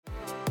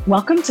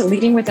Welcome to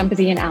Leading with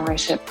Empathy and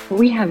Allyship, where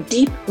we have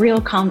deep,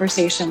 real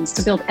conversations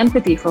to build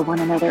empathy for one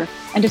another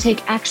and to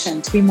take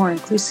action to be more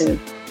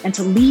inclusive and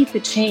to lead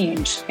the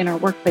change in our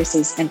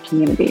workplaces and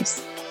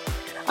communities.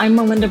 I'm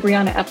Melinda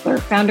Brianna Epler,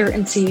 founder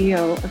and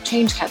CEO of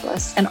Change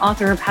Catalyst and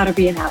author of How to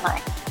Be an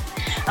Ally.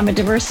 I'm a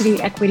diversity,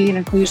 equity, and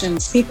inclusion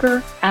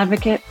speaker,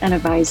 advocate, and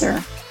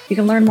advisor. You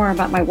can learn more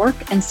about my work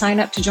and sign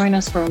up to join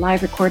us for a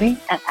live recording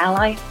at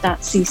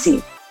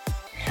ally.cc.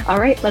 All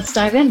right, let's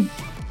dive in.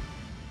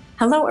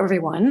 Hello,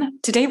 everyone.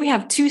 Today we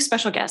have two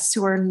special guests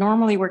who are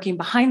normally working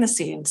behind the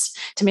scenes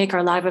to make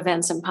our live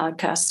events and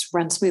podcasts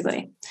run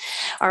smoothly.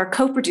 Our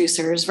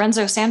co-producers,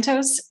 Renzo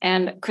Santos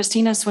and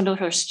Christina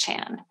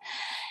Swindlehurst-Chan.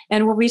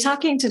 And we'll be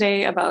talking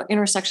today about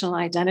intersectional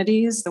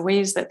identities, the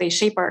ways that they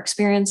shape our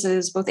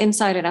experiences, both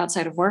inside and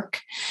outside of work,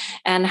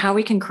 and how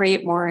we can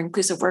create more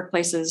inclusive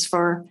workplaces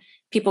for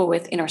people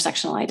with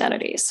intersectional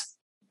identities.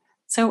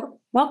 So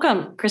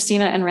welcome,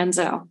 Christina and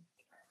Renzo.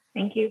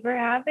 Thank you for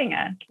having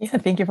us. Yeah,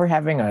 thank you for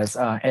having us.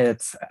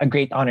 It's a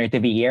great honor to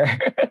be here.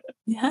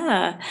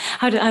 Yeah.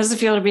 How does it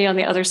feel to be on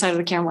the other side of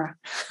the camera,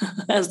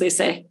 as they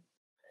say?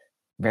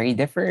 Very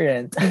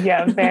different.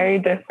 Yeah, very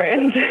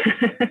different.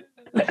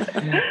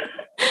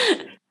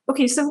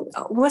 Okay, so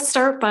let's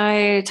start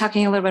by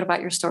talking a little bit about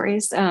your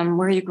stories,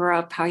 where you grew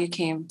up, how you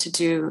came to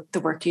do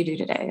the work you do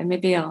today. And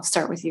maybe I'll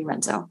start with you,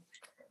 Renzo.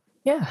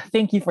 Yeah,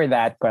 thank you for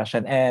that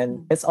question.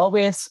 And it's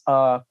always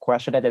a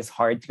question that is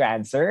hard to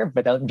answer,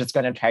 but I'm just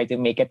going to try to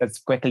make it as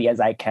quickly as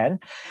I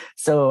can.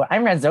 So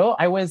I'm Renzo.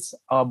 I was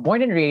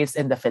born and raised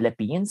in the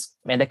Philippines,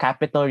 in the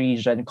capital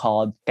region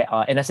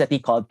in a city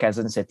called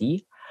Quezon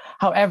City.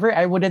 However,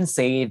 I wouldn't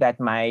say that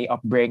my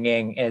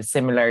upbringing is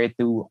similar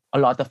to a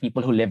lot of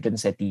people who lived in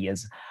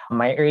cities.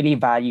 My early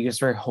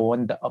values were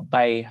honed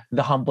by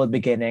the humble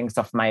beginnings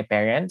of my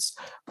parents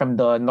from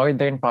the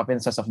northern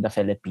provinces of the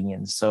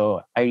Philippines.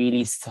 So I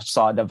really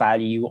saw the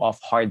value of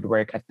hard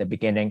work at the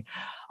beginning.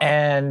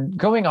 And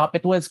growing up,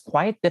 it was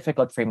quite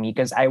difficult for me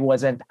because I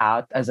wasn't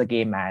out as a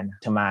gay man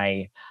to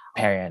my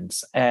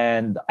parents.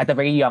 And at a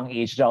very young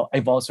age,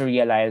 I've also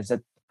realized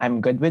that I'm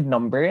good with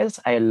numbers.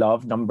 I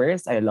love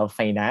numbers. I love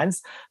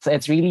finance. So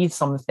it's really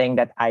something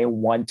that I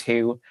want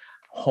to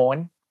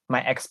hone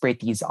my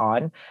expertise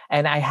on.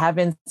 And I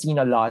haven't seen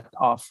a lot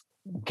of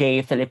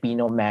gay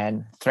Filipino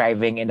men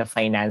thriving in the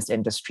finance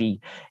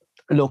industry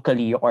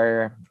locally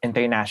or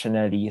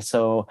internationally.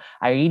 So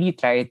I really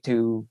try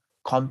to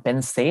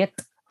compensate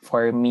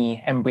for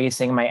me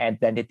embracing my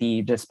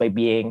identity just by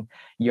being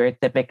your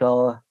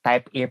typical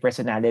type A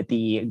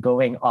personality,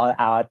 going all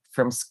out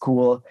from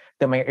school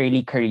to my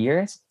early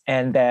careers.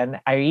 And then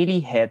I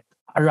really hit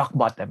a rock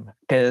bottom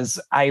because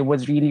I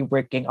was really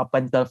working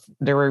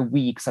there were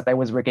weeks that I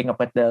was working up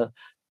until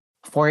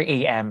 4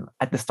 a.m.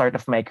 at the start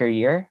of my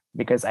career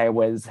because I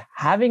was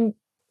having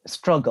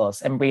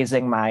struggles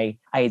embracing my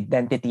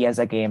identity as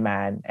a gay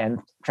man and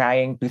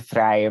trying to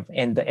thrive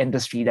in the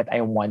industry that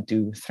I want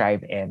to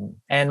thrive in.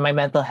 And my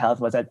mental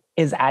health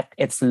is at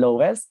its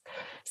lowest.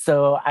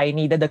 So I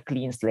needed a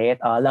clean slate.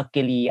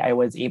 Luckily, I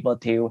was able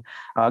to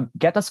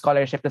get a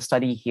scholarship to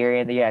study here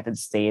in the United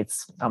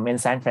States, in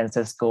San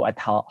Francisco at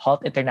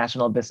Halt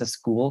International Business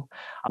School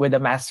with a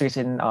master's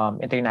in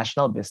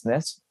international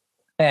business.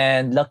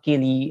 And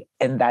luckily,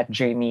 in that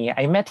journey,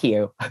 I met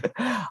you.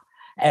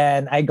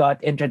 And I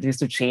got introduced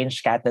to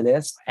Change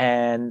Catalyst,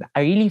 and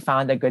I really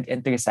found a good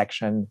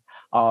intersection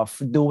of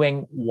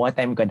doing what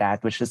I'm good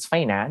at, which is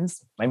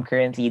finance. I'm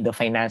currently the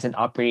finance and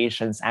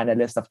operations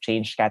analyst of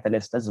Change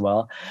Catalyst as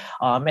well,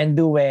 and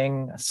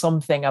doing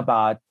something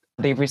about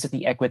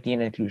diversity, equity,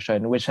 and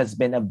inclusion, which has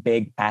been a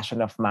big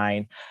passion of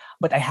mine.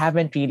 But I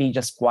haven't really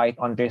just quite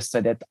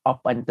understood it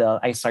up until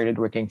I started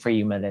working for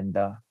you,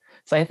 Melinda.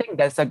 So I think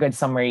that's a good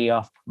summary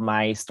of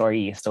my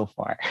story so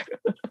far.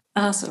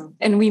 Awesome.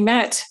 And we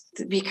met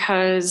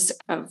because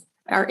of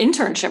our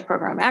internship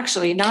program.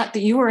 Actually, not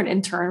that you were an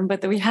intern, but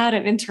that we had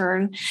an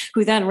intern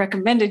who then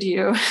recommended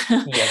you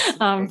Yes.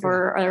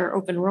 for our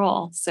open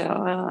role.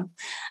 So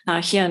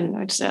Hyun,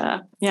 which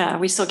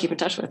we still keep in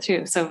touch with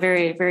too. So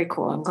very, very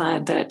cool. I'm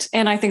glad that,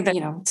 and I think that,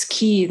 it's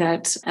key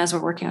that as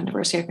we're working on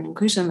diversity, equity, and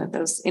inclusion, that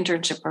those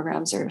internship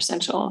programs are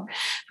essential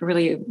for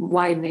really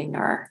widening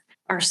our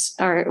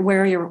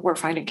where we're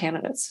finding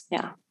candidates.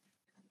 Yeah.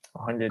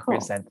 100%. Cool.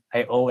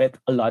 I owe it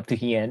a lot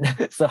to Ian.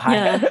 So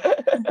hi.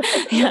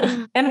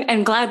 Yeah.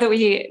 And glad that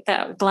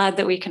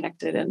we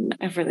connected, and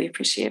I've really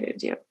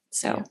appreciated you.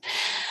 So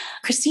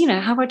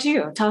Christina, how about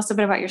you? Tell us a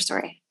bit about your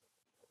story.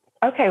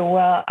 Okay,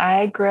 well,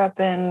 I grew up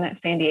in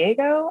San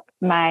Diego.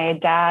 My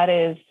dad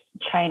is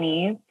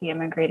Chinese. He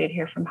immigrated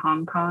here from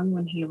Hong Kong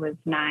when he was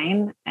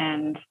 9.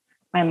 And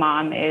my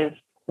mom is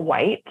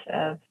white,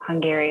 of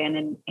Hungarian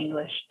and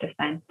English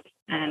descent.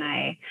 And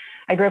I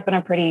grew up in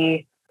a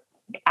pretty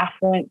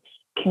affluent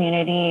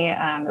community.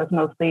 It was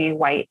mostly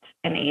white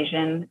and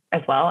Asian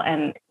as well.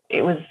 And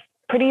it was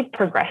pretty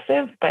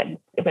progressive, but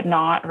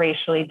not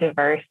racially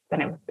diverse.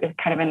 And it was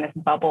kind of in this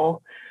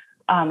bubble.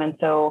 And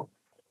so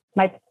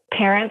my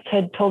parents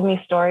had told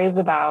me stories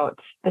about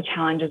the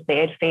challenges they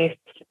had faced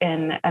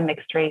in a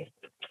mixed race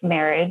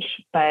marriage,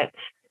 but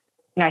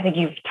I think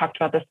you've talked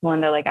about this,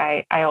 Melinda, like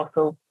I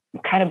also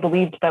kind of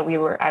believed that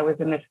I was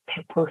in this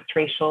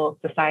post-racial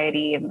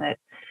society, and that,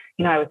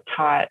 I was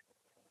taught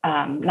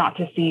not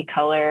to see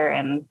color,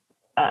 and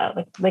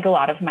like a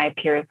lot of my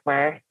peers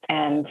were.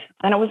 And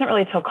then it wasn't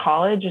really till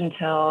college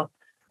until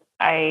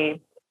I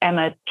am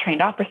a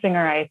trained opera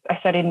singer. I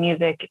studied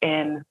music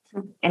in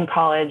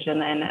college,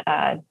 and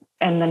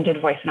then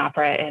did voice and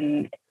opera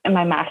in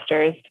my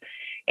master's.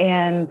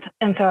 And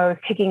so I was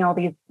taking all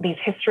these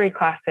history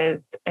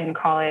classes in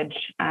college,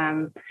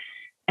 and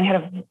had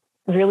a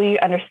really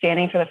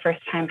understanding for the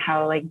first time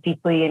how like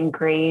deeply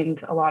ingrained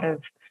a lot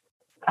of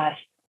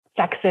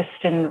sexist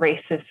and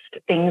racist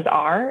things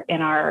are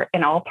in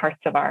all parts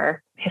of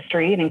our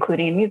history, and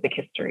including music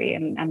history.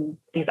 And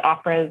these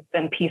operas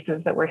and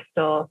pieces that we're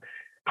still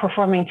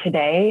performing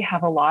today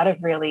have a lot of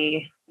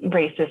really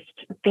racist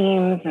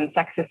themes and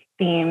sexist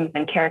themes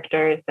and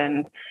characters.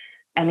 And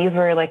these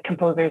were like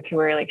composers who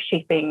were like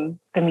shaping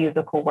the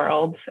musical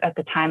world at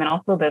the time, and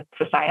also the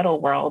societal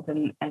world.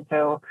 And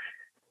so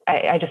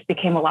I just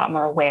became a lot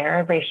more aware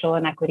of racial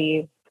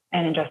inequities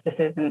and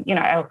injustices. And,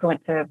 I also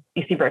went to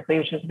UC Berkeley,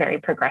 which is very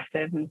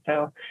progressive. And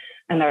so,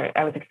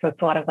 I was exposed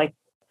to a lot of like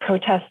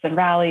protests and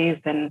rallies,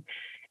 and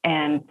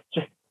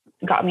just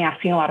got me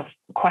asking a lot of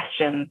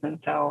questions. And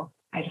so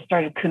I just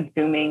started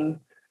consuming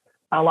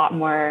a lot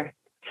more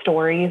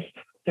stories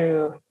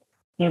through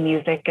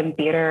music and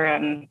theater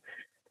and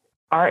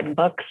art and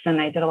books.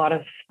 And I did a lot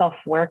of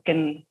self-work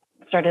and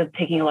started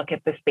taking a look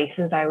at the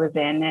spaces I was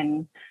in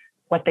and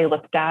what they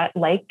looked at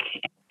like,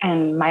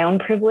 and my own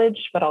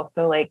privilege, but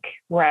also like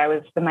where I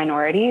was the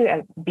minority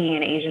as being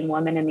an Asian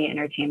woman in the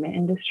entertainment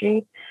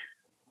industry.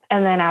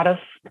 And then out of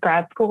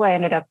grad school, I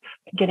ended up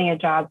getting a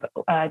job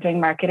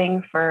doing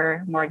marketing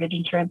for a mortgage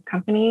insurance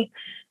company.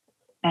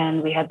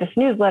 And we had this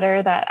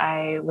newsletter that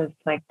I was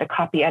like the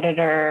copy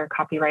editor,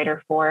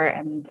 copywriter for,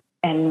 and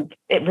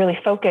it really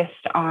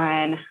focused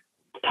on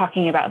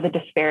talking about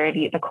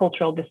the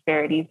cultural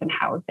disparities in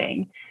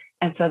housing.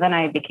 And so then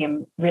I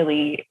became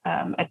really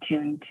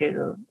attuned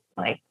to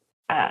like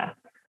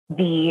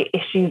the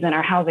issues in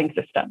our housing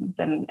systems,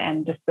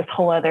 and just this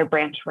whole other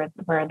branch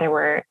where there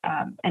were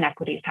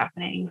inequities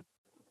happening.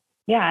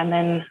 Yeah,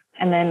 and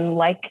then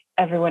like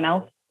everyone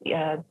else,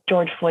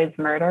 George Floyd's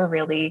murder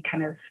really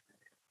kind of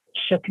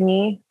shook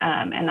me.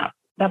 And at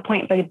that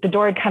point, the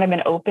door had kind of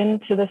been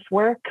open to this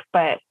work,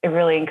 but it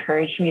really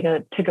encouraged me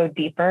to go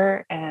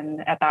deeper.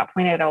 And at that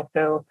point, I'd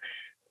also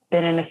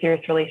been in a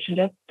serious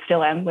relationship,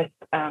 still am, with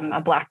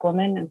a Black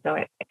woman. And so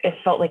it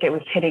felt like it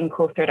was hitting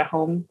closer to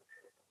home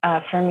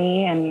for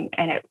me. And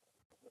it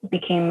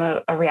became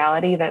a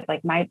reality that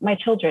like my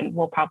children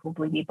will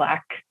probably be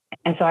Black.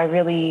 And so I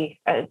really,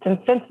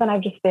 since then,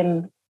 I've just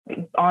been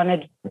on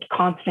a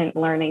constant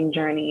learning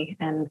journey.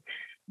 And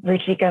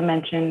Ruchika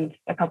mentioned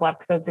a couple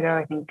episodes ago,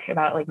 I think,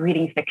 about like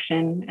reading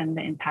fiction and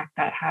the impact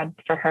that had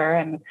for her.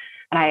 And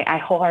I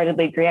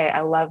wholeheartedly agree.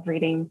 I love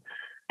reading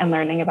and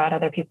learning about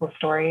other people's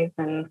stories.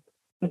 And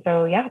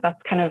so, yeah,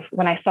 that's kind of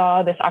when I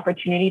saw this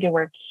opportunity to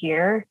work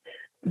here,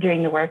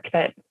 doing the work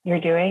that you're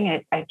doing,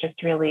 it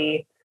just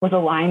really was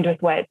aligned with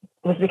what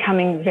was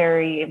becoming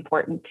very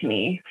important to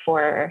me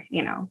for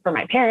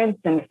my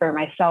parents and for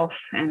myself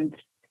and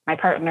my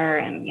partner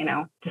and,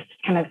 just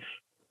kind of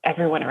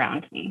everyone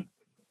around me.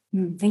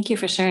 Thank you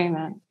for sharing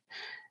that.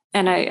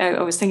 And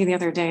I was thinking the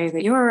other day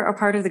that you are a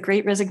part of the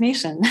Great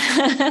Resignation.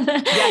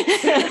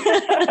 Yes.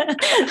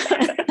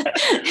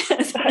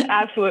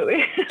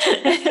 Absolutely.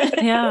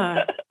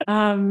 Yeah.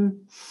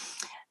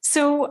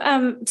 So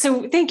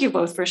thank you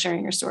both for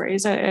sharing your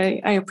stories.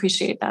 I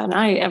appreciate that. And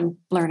I am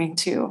learning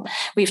too.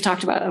 We've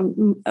talked about,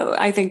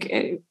 I think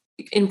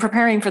in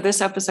preparing for this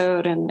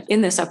episode and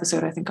in this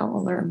episode, I think I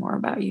will learn more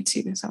about you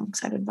too. So I'm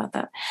excited about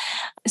that.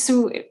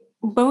 So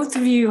both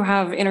of you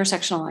have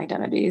intersectional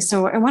identities.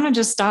 So I want to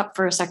just stop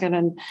for a second.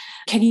 And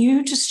can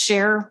you just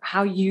share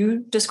how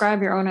you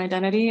describe your own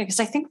identity? Because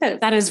I think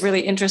that is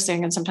really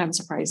interesting and sometimes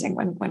surprising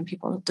when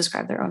people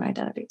describe their own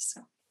identities.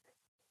 So.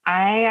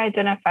 I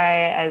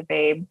identify as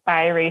a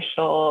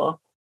biracial,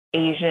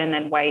 Asian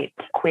and white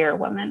queer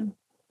woman.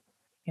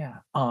 Yeah.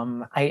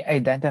 I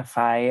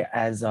identify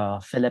as a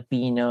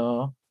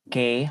Filipino,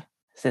 gay,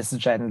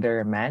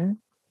 cisgender man.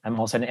 I'm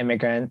also an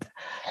immigrant,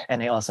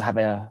 and I also have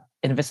a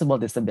invisible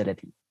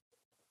disability.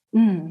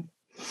 Do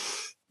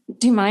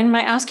you mind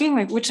my asking,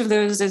 like, which of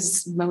those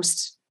is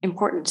most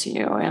important to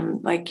you?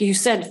 And like you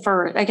said,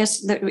 I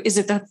guess, is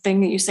it the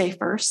thing that you say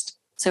first?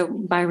 So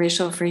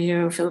biracial for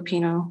you,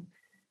 Filipino?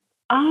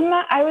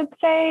 I would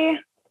say,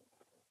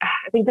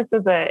 I think this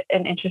is a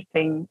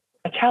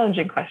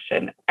challenging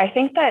question. I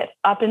think that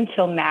up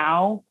until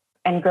now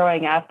and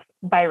growing up,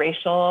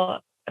 biracial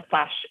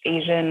 /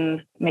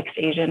 Asian, mixed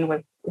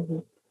Asian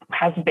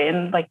has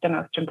been like the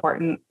most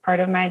important part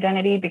of my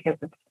identity, because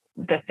it's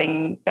the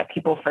thing that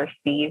people first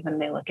see when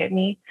they look at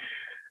me,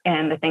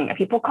 and the thing that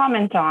people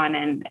comment on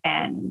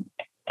and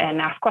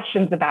ask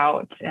questions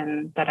about,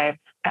 and that I've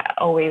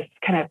always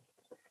kind of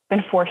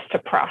been forced to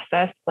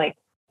process like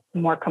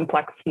more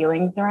complex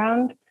feelings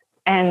around.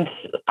 And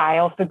I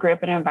also grew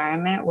up in an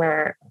environment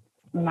where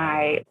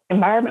my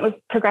environment was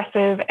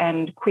progressive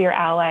and queer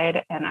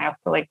allied. And I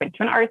also like went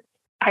to an arts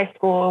high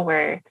school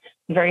where it's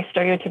very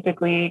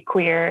stereotypically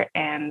queer.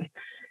 And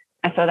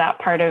so that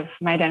part of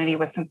my identity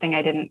was something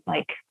I didn't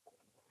like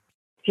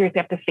seriously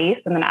have to face.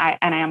 And then I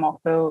am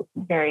also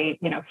very,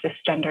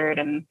 cisgendered,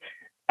 and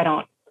I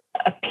don't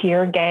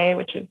appear gay,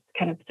 which is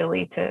kind of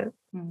silly to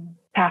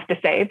have to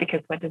say,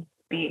 because what does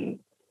being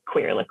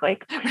queer look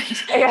like?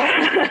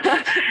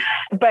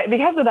 But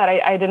because of that,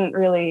 I didn't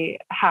really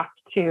have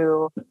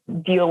to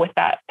deal with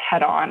that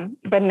head on.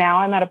 But now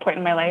I'm at a point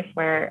in my life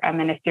where I'm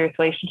in a serious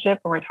relationship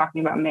where we're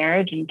talking about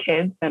marriage and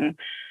kids. And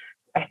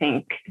I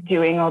think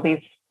doing all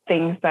these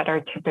things that are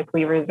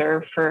typically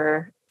reserved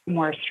for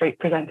more straight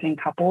presenting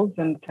couples.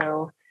 And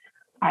so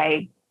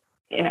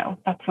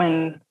that's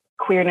when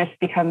queerness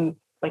becomes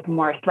like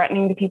more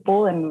threatening to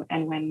people, and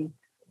when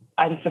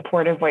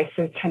unsupportive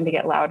voices tend to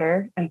get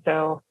louder. And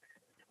so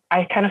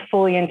I kind of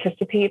fully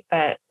anticipate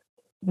that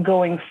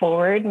going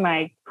forward,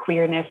 my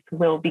queerness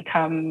will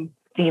become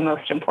the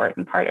most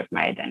important part of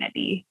my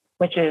identity,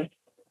 which is,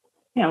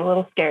 a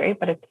little scary,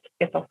 but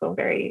it's also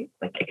very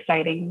like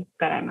exciting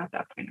that I'm at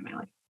that point in my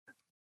life.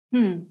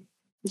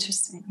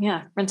 Interesting.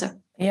 Yeah. Renzo.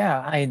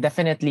 Yeah, I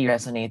definitely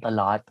resonate a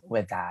lot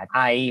with that.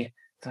 I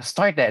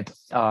started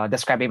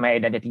describing my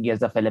identity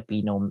as a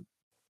Filipino.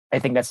 I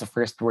think that's the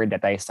first word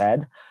that I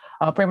said,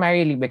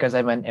 primarily because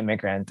I'm an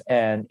immigrant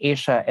and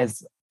Asia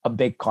is a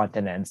big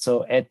continent.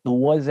 So it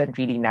wasn't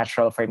really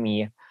natural for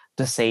me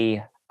to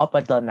say up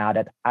until now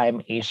that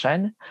I'm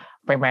Asian,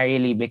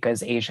 primarily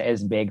because Asia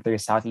is big.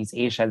 There's Southeast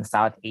Asian,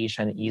 South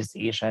Asian, East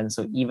Asian.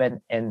 So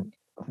even in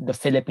the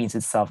Philippines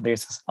itself,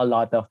 there's a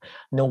lot of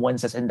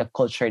nuances in the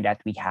culture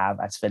that we have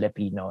as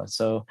Filipinos.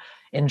 So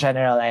in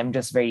general, I'm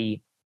just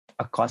very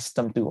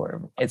accustomed to,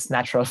 or it's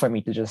natural for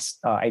me to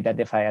just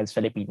identify as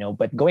Filipino.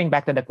 But going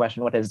back to the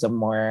question, what is the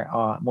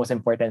most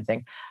important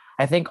thing?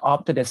 I think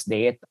up to this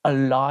date, a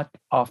lot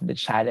of the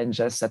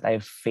challenges that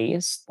I've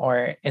faced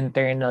or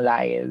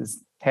internalized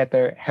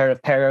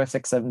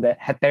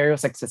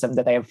heterosexism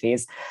that I have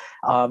faced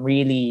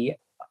really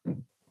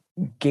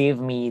gave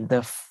me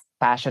the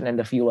passion and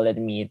the fuel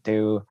in me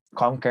to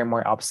conquer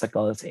more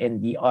obstacles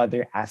in the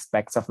other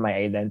aspects of my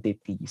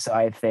identity. So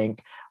I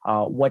think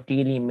what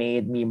really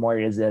made me more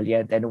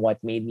resilient and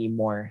what made me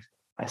more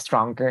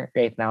stronger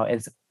right now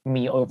is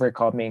me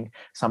overcoming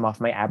some of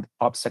my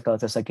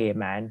obstacles as a gay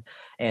man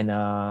in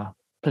a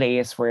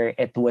place where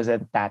it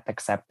wasn't that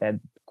accepted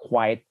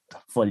quite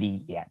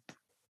fully yet.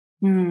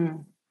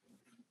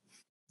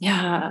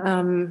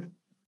 Yeah.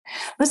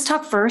 Let's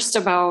talk first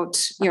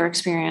about your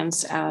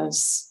experience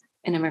as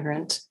an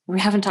immigrant. We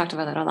haven't talked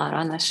about that a lot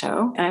on this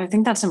show, and I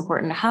think that's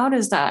important. How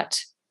does that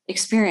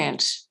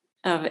experience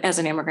as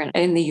an immigrant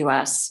in the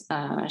U.S.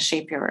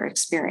 Shape your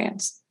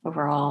experience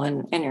overall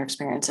and your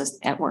experiences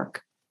at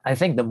work? I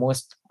think the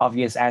most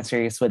obvious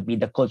answers would be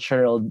the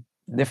cultural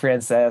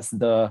differences,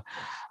 the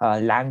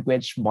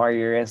language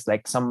barriers.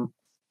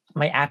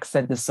 My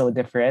accent is so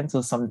different,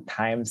 so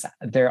sometimes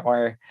there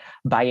are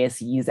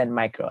biases and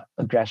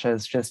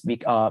microaggressions just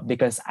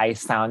because I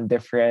sound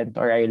different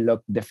or I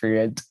look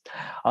different.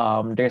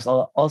 There's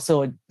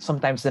also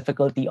sometimes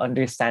difficulty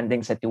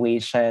understanding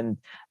situation,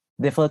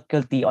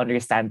 difficulty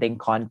understanding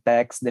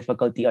context,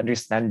 difficulty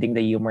understanding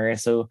the humor.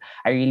 So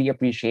I really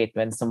appreciate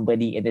when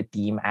somebody in the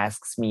team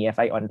asks me if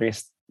I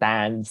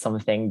understand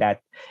something that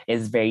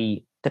is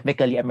very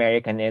typically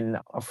American in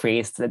a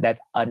phrase that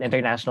an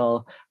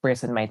international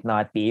person might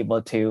not be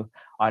able to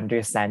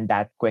understand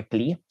that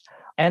quickly.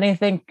 And I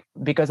think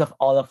because of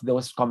all of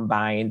those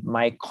combined,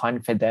 my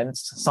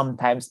confidence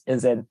sometimes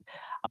isn't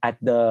at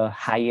the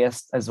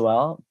highest as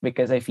well,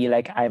 because I feel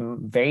like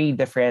I'm very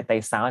different. I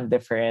sound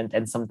different,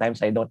 and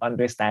sometimes I don't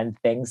understand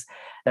things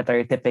that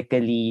are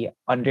typically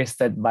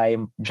understood by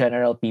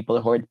general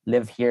people who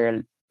live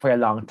here for a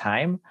long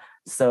time.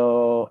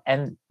 So,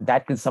 and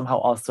that could somehow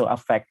also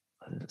affect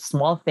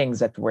small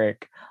things at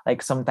work.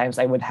 Like sometimes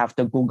I would have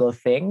to Google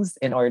things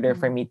in order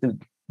for me to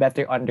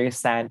better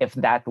understand if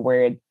that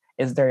word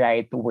is the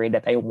right word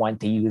that I want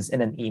to use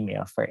in an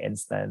email, for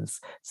instance.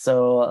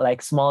 So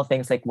like small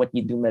things like what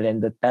you do,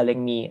 Melinda,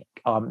 telling me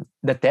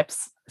the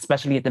tips,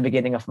 especially at the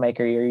beginning of my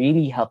career,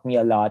 really helped me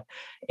a lot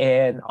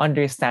in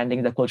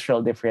understanding the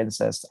cultural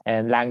differences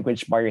and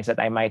language barriers that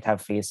I might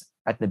have faced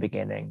at the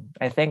beginning.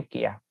 I think,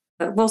 yeah.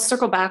 We'll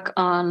circle back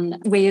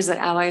on ways that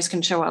allies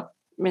can show up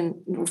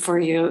for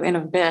you in a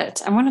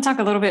bit. I want to talk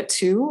a little bit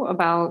too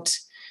about,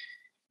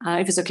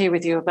 if it's okay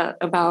with you,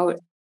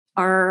 about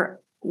our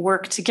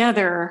work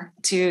together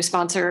to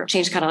sponsor,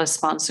 Change Catalyst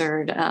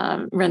sponsored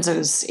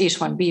Renzo's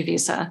H-1B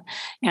visa.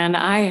 And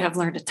I have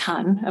learned a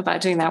ton about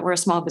doing that. We're a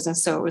small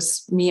business, so it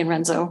was me and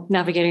Renzo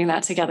navigating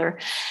that together.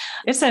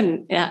 It's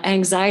an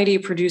anxiety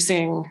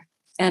producing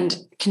and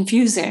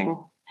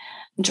confusing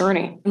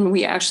journey. And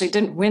we actually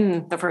didn't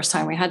win the first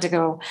time. We had to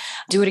go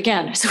do it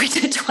again. So we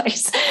did it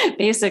twice,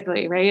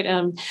 basically, right?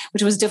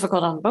 Which was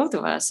difficult on both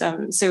of us.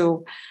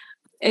 That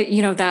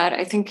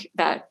I think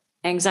that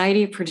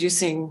anxiety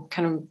producing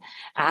kind of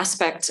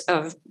aspect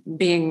of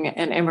being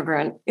an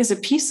immigrant is a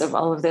piece of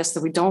all of this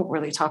that we don't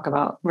really talk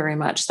about very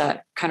much,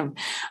 that kind of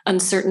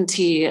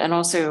uncertainty and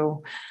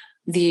also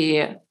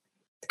the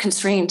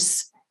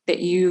constraints that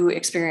you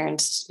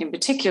experienced in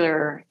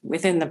particular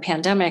within the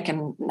pandemic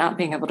and not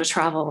being able to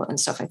travel and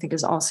stuff, I think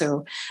is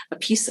also a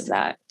piece of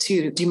that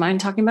too. Do you mind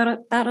talking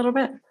about that a little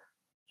bit?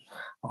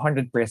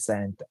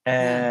 100%.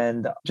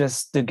 And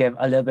just to give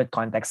a little bit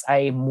context,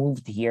 I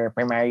moved here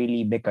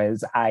primarily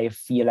because I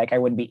feel like I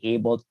would be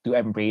able to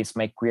embrace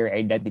my queer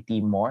identity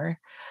more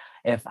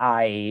if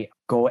I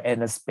go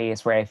in a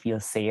space where I feel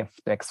safe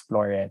to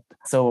explore it.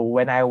 So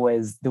when I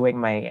was doing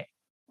my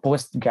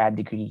post-grad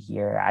degree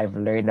here, I've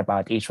learned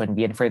about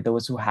H-1B. And for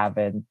those who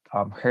haven't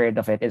heard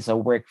of it, it's a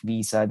work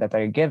visa that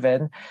are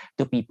given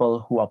to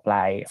people who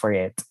apply for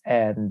it.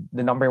 And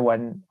the number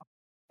one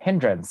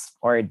hindrance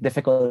or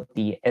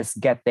difficulty is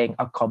getting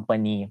a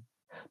company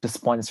to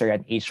sponsor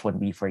an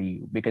H-1B for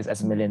you. Because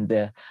as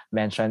Melinda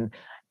mentioned,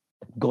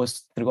 it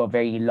goes through a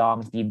very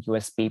long,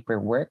 tedious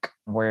paperwork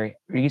where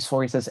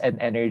resources and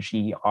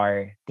energy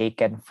are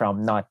taken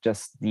from not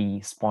just the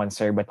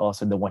sponsor, but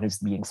also the one who's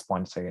being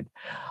sponsored,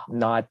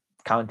 not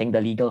counting the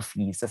legal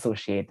fees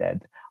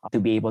associated to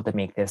be able to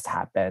make this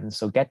happen.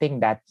 So getting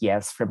that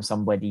yes from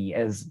somebody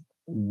is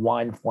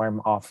one form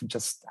of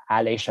just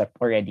allyship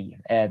already.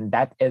 And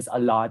that is a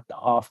lot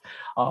of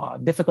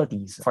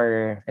difficulties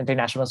for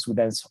international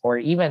students or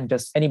even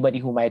just anybody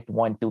who might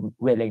want to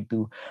willing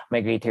to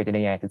migrate here to the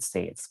United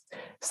States.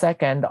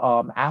 Second,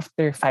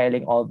 after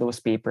filing all those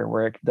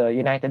paperwork, the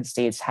United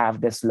States have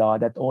this law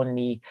that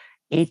only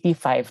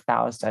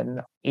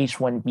 85,000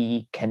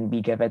 H-1B can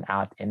be given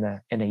out in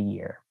a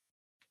year.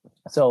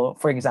 So,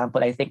 for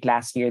example, I think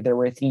last year there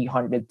were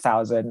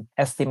 300,000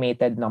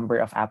 estimated number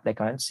of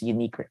applicants,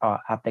 unique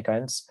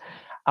applicants.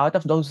 Out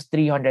of those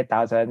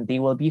 300,000, they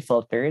will be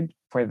filtered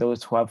for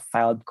those who have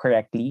filed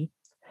correctly.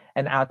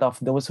 And out of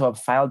those who have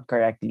filed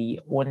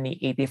correctly, only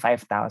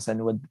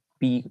 85,000 would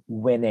be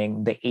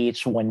winning the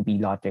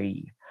H-1B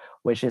lottery,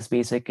 which is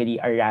basically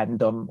a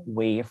random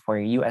way for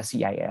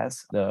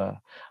USCIS, the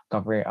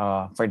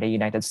for the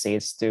United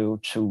States, to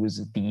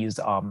choose these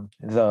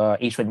the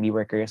H-1B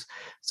workers.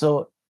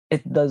 So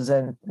it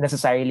doesn't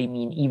necessarily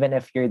mean even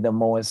if you're the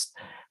most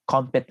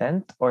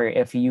competent or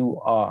if you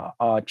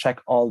check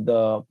all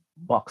the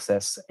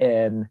boxes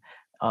in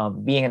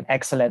being an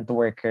excellent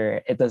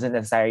worker, it doesn't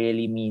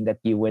necessarily mean that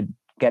you would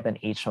get an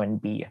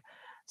H-1B.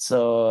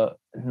 So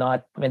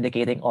not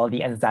mitigating all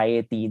the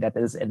anxiety that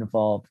is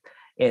involved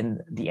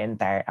in the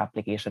entire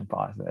application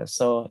process.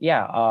 So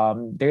yeah,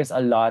 there's a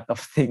lot of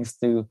things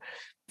to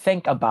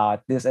think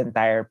about this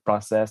entire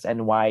process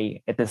and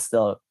why it is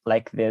still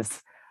like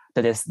this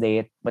to this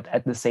date. But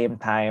at the same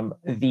time,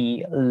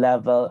 the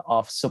level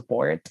of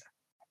support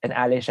and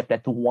allyship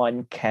that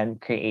one can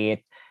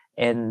create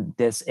in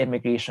this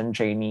immigration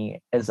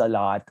journey is a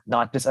lot,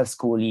 not just as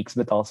colleagues,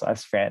 but also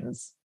as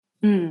friends.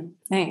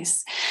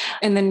 Nice.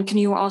 And then can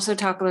you also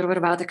talk a little bit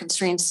about the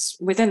constraints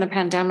within the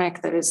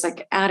pandemic that is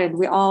like added?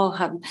 We all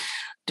have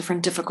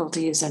different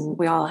difficulties and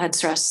we all had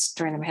stress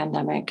during the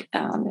pandemic.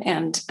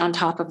 And on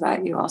top of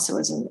that, you also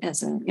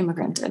as an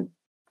immigrant did.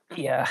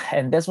 Yeah,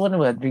 and this one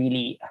would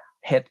really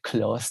hit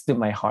close to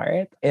my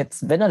heart.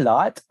 It's been a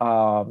lot.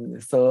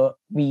 So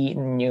we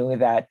knew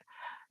that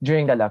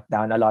during the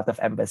lockdown, a lot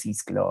of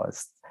embassies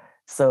closed.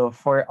 So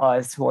for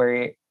us who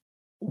are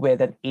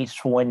with an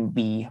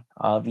H-1B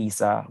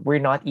visa, we're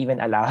not even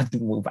allowed to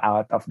move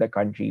out of the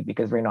country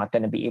because we're not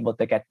going to be able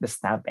to get the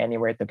stamp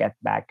anywhere to get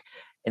back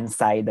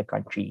inside the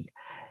country.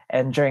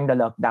 And during the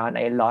lockdown,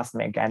 I lost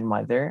my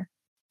grandmother,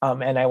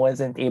 and I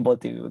wasn't able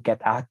to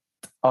get out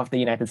of the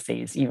United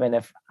States, even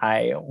if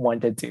I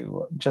wanted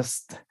to.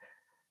 Just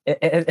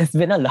it's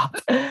been a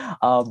lot,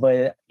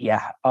 but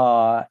yeah,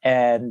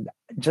 and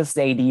just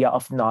the idea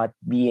of not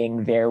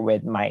being there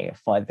with my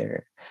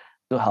father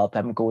to help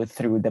him go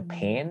through the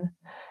pain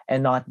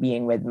and not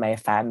being with my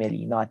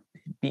family, not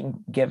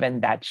being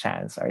given that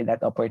chance or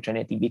that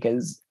opportunity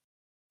because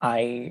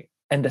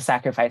and the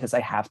sacrifices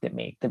I have to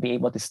make to be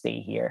able to stay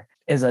here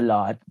is a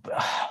lot.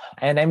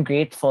 And I'm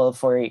grateful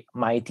for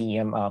my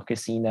team,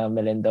 Christina,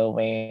 Melinda,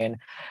 Wayne,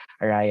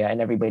 Araya,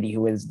 and everybody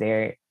who was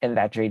there in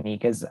that journey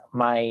because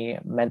my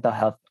mental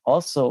health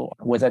also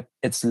was at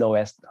its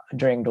lowest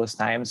during those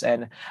times.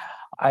 And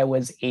I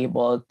was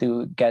able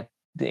to get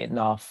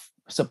enough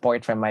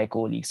support from my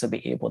colleagues to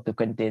be able to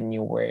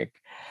continue work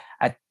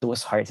at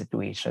those hard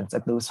situations,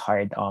 at those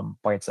hard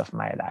parts of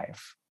my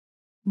life.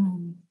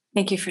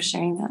 Thank you for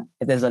sharing that.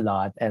 It is a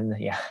lot. And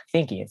yeah,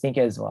 thank you. Thank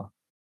you as well.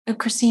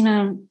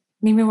 Christina,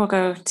 maybe we'll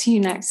go to you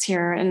next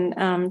here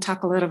and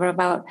talk a little bit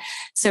about,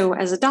 so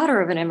as a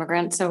daughter of an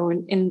immigrant, so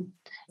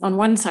on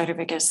one side of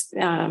it, I guess,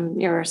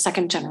 you're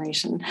second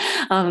generation,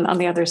 on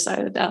the other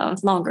side,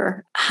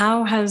 longer.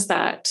 How has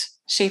that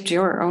shaped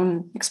your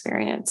own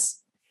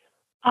experience?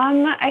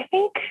 I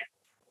think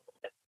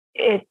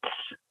it's,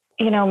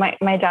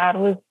 my dad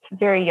was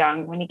very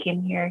young when he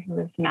came here. He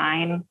was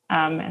 9.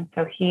 And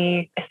so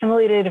he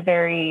assimilated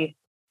very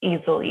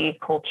easily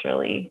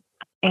culturally.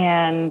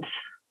 And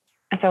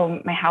And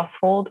so my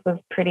household was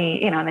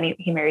pretty, and then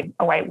he married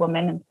a white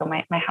woman. And so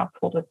my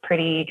household was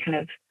pretty kind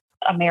of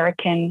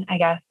American, I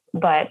guess.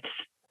 But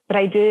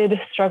I did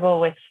struggle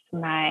with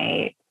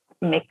my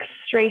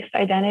mixed race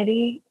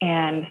identity.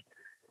 And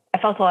I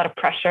felt a lot of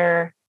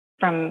pressure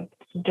from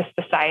just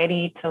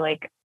society to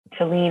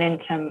lean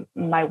into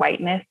my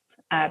whiteness,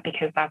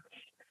 because that's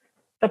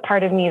the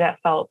part of me that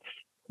felt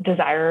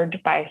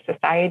desired by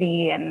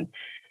society. And,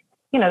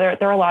 there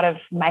were a lot of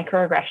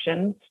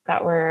microaggressions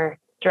that were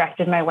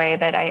directed my way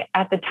that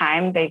at the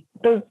time,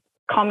 those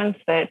comments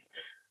that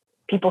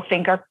people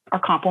think are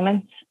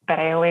compliments, but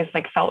I always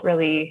felt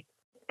really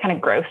kind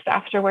of gross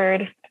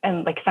afterward.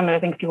 And some of the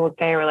things people would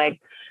say were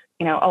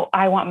oh,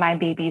 I want my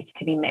babies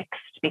to be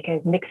mixed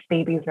because mixed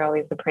babies are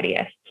always the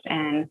prettiest.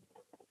 And,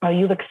 oh,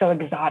 you look so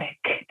exotic.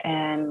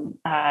 And,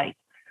 I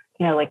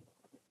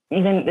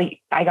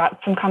got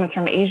some comments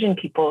from Asian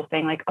people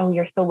saying oh,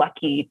 you're so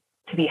lucky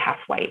to be half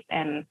white.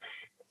 And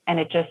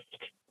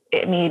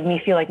it made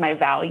me feel like my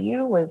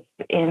value was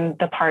in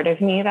the part of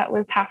me that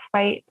was half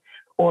white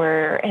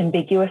or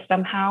ambiguous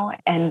somehow,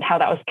 and how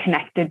that was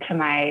connected to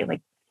my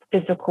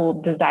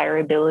physical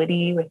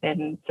desirability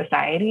within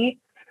society.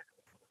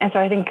 And so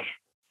I think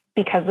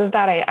because of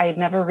that, I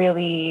never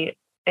really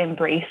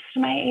embraced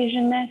my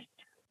Asianness.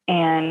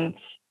 And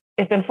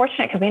it's been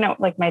fortunate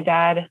because, my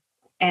dad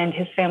and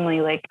his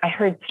family, I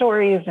heard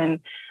stories and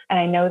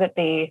I know that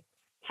they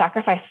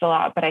sacrificed a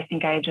lot, but I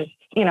think I just,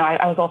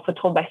 I was also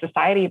told by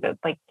society that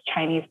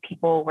Chinese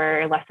people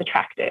were less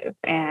attractive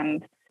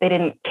and they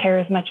didn't care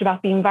as much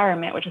about the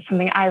environment, which is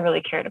something I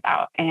really cared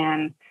about.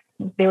 And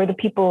they were the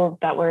people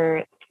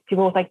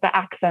with the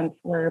accents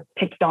were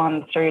picked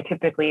on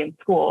stereotypically in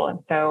school. And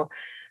so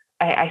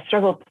I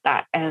struggled with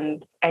that.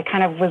 And I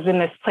kind of was in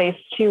this place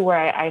too, where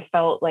I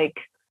felt like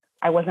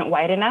I wasn't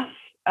white enough,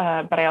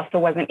 but I also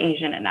wasn't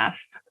Asian enough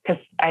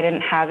because I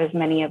didn't have as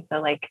many of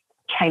the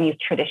Chinese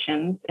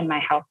traditions in my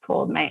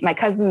household. My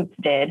cousins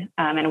did.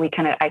 And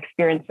I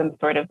experienced them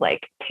sort of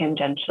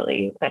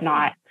tangentially, but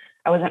I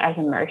wasn't as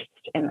immersed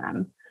in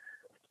them.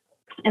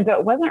 And so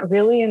it wasn't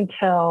really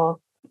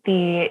until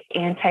the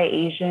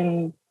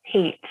anti-Asian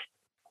hate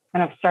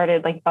kind of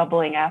started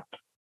bubbling up,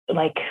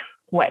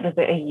 what was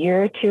it, a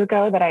year or two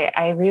ago, that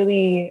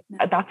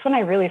that's when I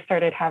really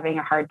started having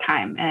a hard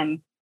time. And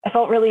I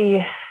felt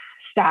really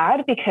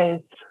sad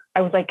because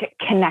I was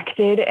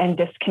connected and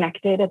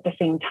disconnected at the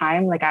same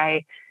time.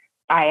 I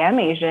am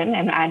Asian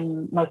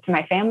and most of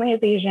my family is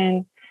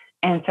Asian.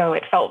 And so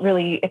it felt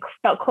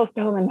close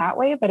to home in that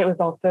way, but it was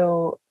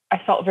also,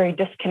 I felt very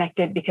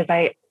disconnected because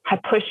I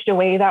had pushed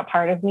away that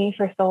part of me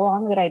for so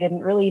long that I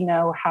didn't really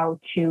know how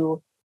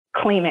to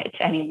claim it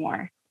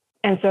anymore.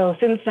 And so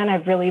since then,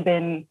 I've really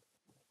been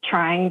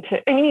trying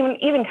to,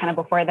 even kind of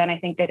before then, I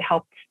think it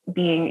helped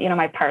being,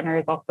 my partner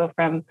is also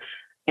from,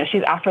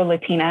 she's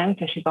Afro-Latina. And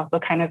so she's also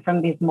kind of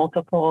from these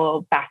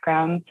multiple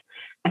backgrounds.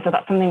 And so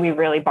that's something we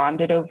really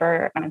bonded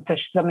over. And so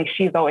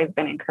she's always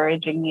been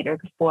encouraging me to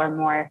explore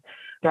more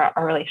throughout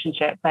our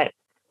relationship. But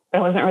it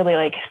wasn't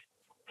really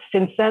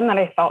since then that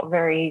I felt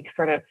very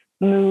sort of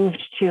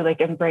moved to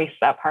embrace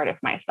that part of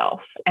myself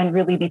and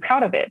really be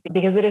proud of it,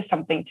 because it is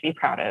something to be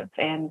proud of.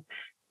 And,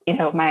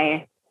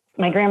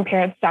 my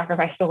grandparents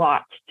sacrificed a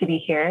lot to be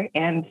here.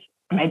 And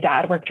my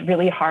dad worked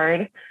really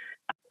hard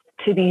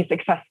to be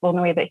successful in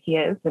the way that he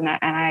is. And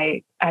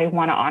I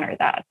want to honor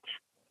that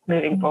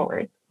moving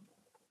forward.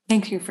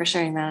 Thank you for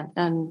sharing that.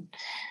 And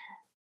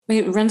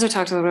Renzo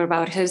talked a little bit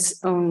about his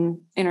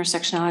own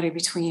intersectionality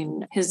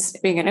between his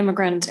being an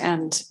immigrant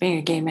and being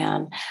a gay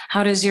man.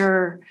 How does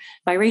your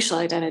biracial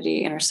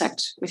identity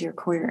intersect with your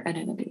queer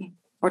identity?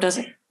 Or does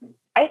it?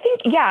 I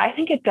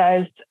think it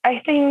does.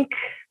 I think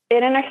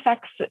it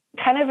intersects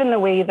kind of in the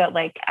way that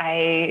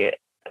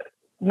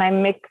my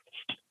mixed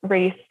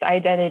race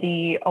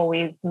identity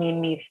always made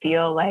me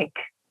feel like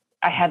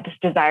I had this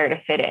desire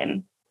to fit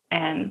in,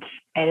 and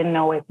I didn't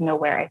always know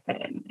where I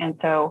fit in.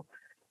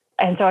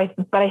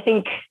 But I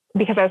think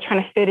because I was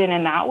trying to fit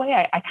in that way,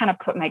 I kind of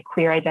put my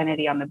queer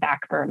identity on the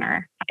back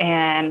burner.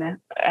 And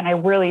I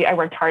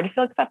worked hard to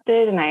feel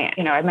accepted. And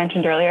I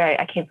mentioned earlier,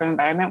 I came from an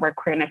environment where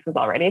queerness was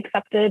already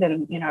accepted.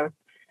 And,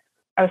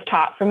 I was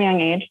taught from a young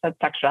age that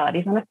sexuality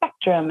is on a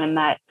spectrum, and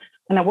that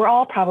we're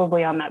all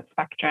probably on that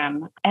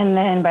spectrum. And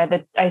then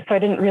so I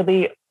didn't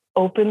really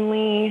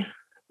openly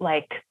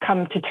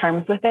come to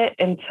terms with it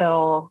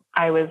until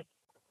I was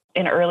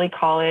in early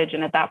college.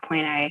 And at that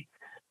point,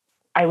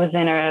 I was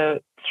in a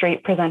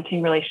straight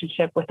presenting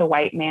relationship with a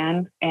white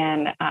man.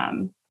 And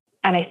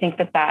I think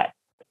that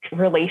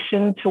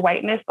relation to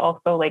whiteness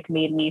also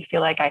made me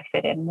feel like I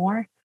fit in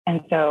more.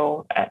 And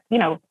so,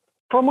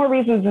 for more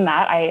reasons than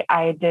that,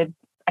 I did,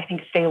 I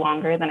think, stay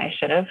longer than I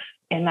should have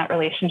in that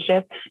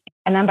relationship.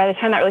 And then by the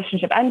time that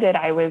relationship ended,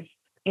 I was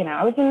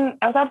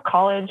out of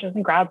college, I was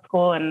in grad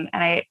school, and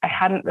I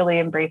hadn't really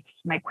embraced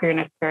my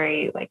queerness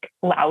very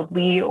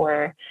loudly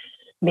or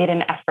made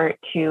an effort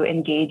to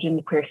engage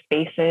in queer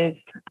spaces.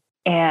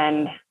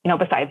 And,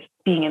 besides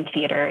being in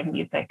theater and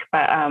music,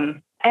 but,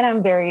 and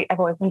I've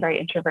always been very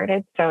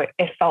introverted. So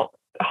it felt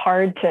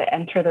hard to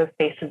enter those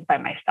spaces by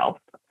myself.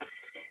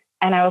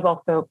 And I was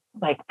also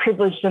like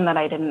privileged in that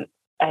I didn't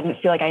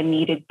feel like I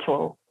needed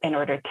to in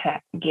order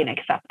to gain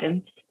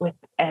acceptance with.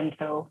 And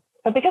so,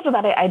 but because of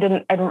that, I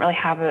didn't really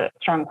have a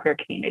strong queer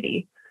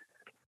community.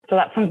 So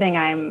that's something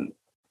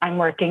I'm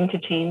working to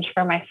change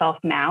for myself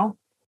now.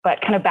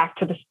 But kind of back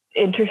to this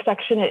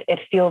intersection, it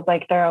feels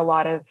like there are a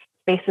lot of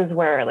spaces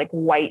where like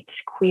white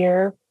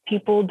queer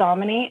people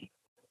dominate.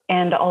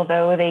 And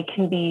although they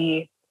can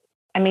be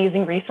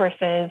amazing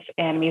resources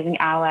and amazing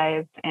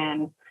allies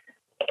and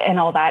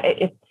all that,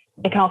 it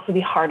can also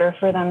be harder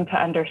for them to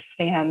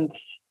understand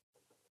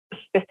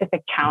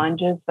specific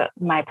challenges that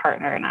my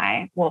partner and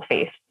I will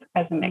face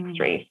as a mixed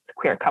race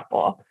queer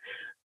couple.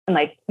 And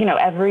like, you know,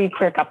 every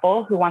queer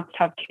couple who wants to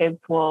have kids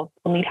will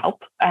need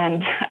help,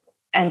 and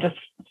just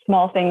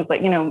small things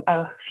like, you know,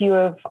 a few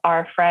of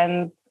our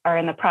friends are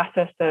in the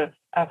process of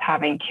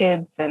having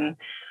kids and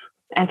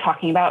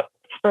talking about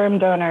sperm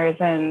donors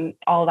and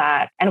all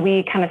that. And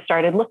we kind of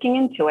started looking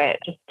into it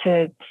just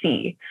to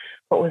see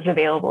what was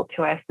available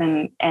to us.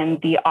 And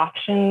the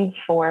options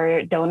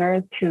for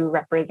donors to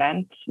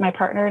represent my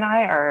partner and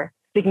I are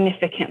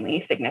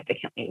significantly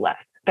less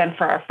than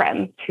for our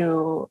friends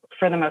who,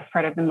 for the most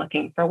part, have been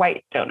looking for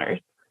white donors.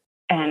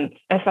 And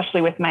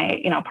especially with my,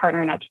 you know,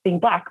 partner not just being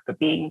Black, but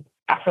being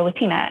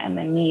Afro-Latina, and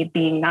then me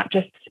being not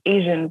just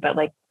Asian, but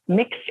like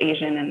mixed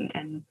Asian.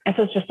 And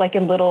so it's just like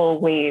in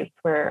little ways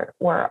where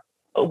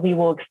we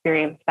will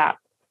experience that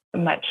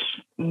much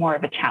more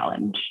of a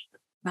challenge.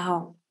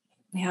 Wow.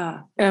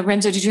 Yeah.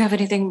 Renzo, do you have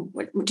anything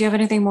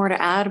more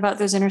to add about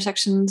those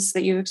intersections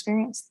that you've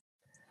experienced?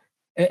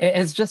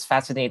 It's just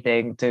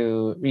fascinating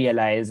to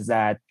realize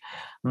that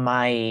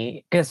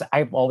because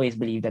I've always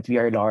believed that we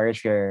are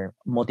large, we're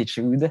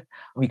multitude,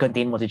 we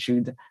contain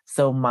multitude.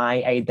 So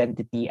my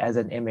identity as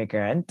an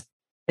immigrant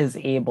is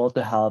able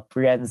to help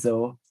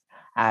Renzo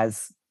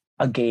as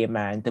a gay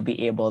man to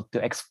be able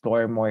to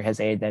explore more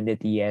his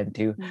identity and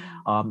to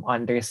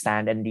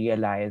understand and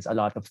realize a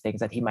lot of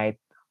things that he might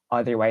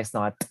otherwise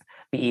not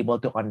be able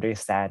to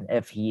understand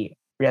if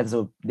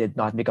Renzo did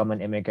not become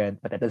an immigrant.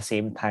 But at the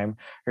same time,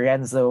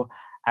 Renzo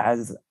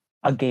as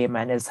a gay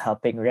man is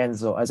helping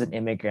Renzo as an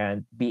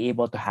immigrant be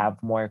able to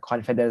have more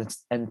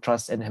confidence and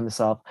trust in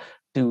himself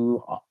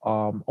to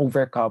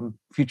overcome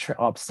future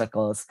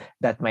obstacles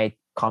that might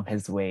come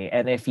his way.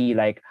 And I feel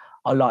like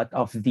a lot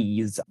of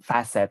these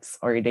facets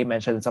or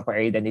dimensions of our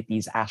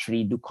identities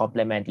actually do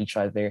complement each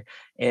other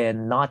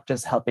in not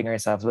just helping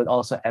ourselves, but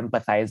also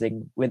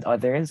empathizing with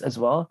others as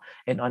well,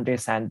 and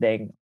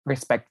understanding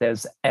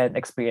perspectives and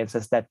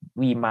experiences that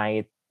we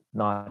might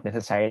not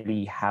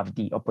necessarily have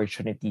the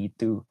opportunity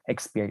to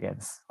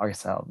experience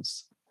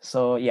ourselves.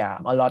 So yeah,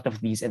 a lot of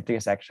these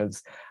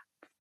intersections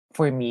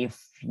for me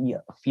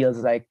feels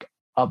like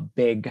a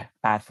big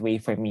pathway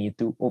for me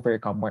to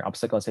overcome more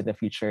obstacles in the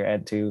future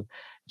and to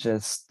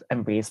just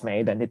embrace my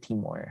identity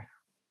more.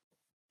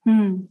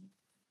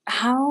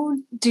 How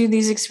do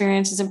these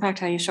experiences impact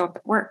how you show up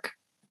at work?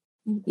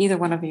 Either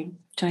one of you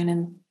join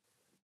in.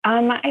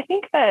 I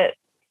think that,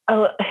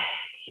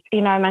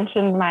 you know, I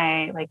mentioned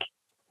my like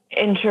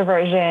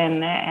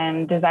introversion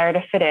and desire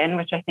to fit in,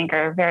 which I think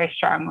are very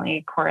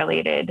strongly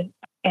correlated,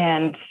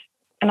 and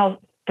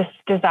this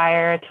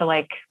desire to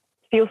like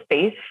feel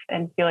safe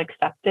and feel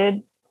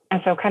accepted.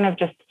 And so kind of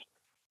just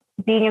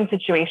being in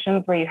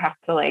situations where you have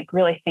to like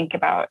really think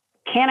about,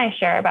 can I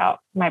share about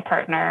my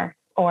partner?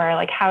 Or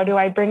like, how do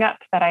I bring up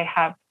that I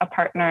have a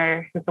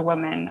partner who's a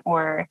woman?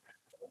 Or,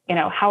 you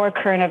know, how are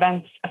current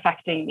events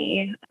affecting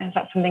me? Is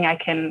that something I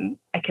can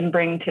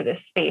bring to this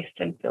space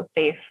and feel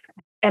safe?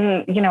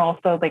 And, you know,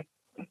 also like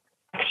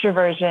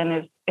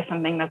extroversion is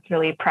something that's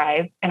really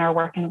prized in our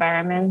work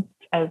environments,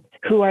 as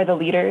who are the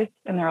leaders,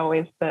 and they're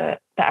always the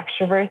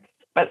extroverts.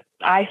 But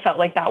I felt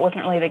like that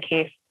wasn't really the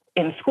case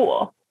in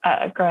school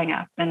growing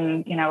up.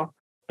 And, you know,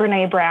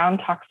 Brene Brown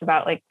talks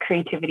about like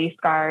creativity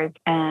scars.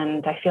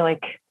 And I feel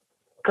like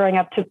growing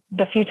up, to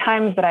the few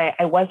times that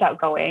I was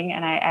outgoing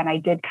and I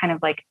did kind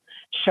of like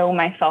show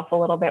myself a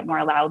little bit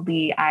more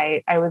loudly,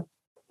 I was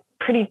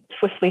pretty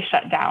swiftly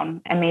shut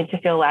down and made to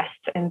feel less.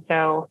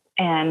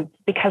 And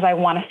because I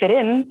want to fit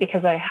in,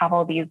 because I have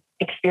all these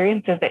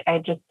experiences,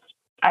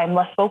 I'm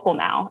less vocal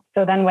now.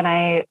 So then when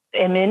I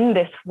am in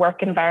this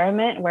work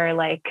environment where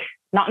like,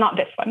 not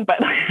this one, but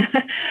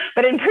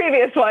but in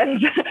previous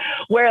ones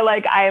where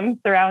like I am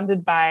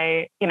surrounded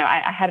by, you know,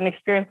 I had an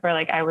experience where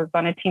like I was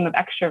on a team of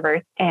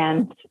extroverts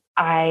and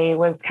I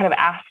was kind of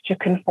asked to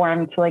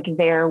conform to like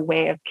their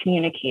way of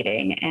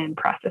communicating and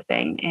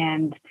processing.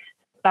 And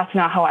that's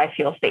not how I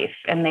feel safe.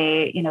 And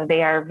they, you know,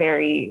 they are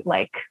very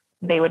like,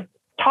 they would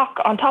talk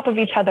on top of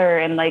each other.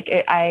 And like,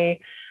 I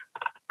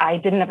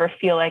didn't ever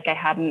feel like I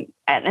hadn't,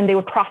 and they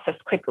would process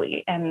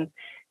quickly. And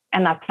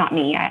that's not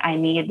me. I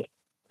need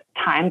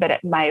time. But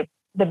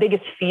the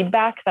biggest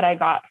feedback that I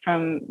got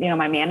from, you know,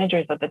 my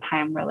managers at the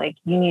time were like,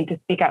 you need to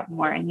speak out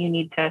more and you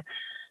need to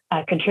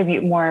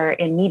contribute more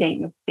in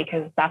meetings,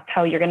 because that's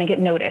how you're going to get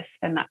noticed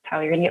and that's how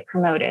you're going to get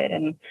promoted.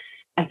 And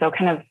so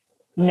kind of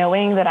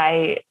knowing that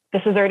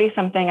this is already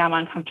something I'm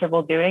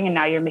uncomfortable doing, and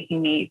now you're making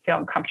me feel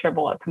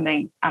uncomfortable at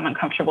something I'm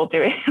uncomfortable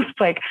doing. It's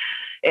like,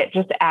 it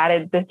just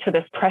added to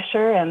this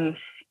pressure and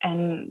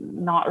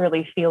not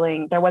really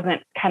feeling, there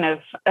wasn't kind of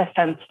a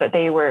sense that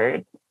they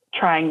were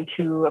trying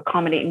to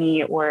accommodate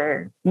me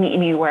or meet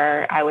me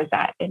where I was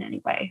at in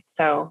any way.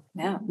 So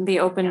yeah, be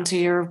open to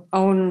your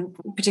own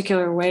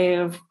particular way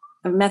of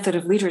a method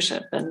of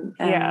leadership and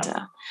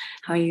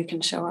how you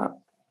can show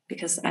up,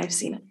 because I've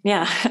seen it.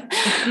 Yeah.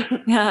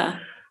 Yeah.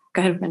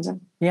 Go ahead,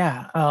 Benjamin.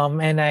 Yeah.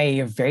 And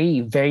I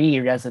very, very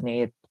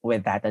resonate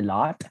with that a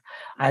lot.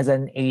 As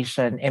an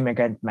Asian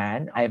immigrant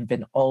man, I've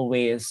been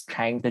always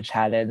trying to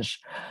challenge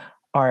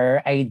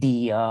our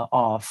idea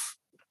of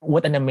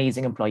what an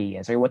amazing employee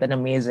is or what an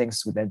amazing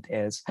student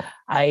is.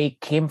 I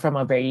came from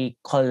a very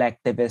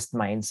collectivist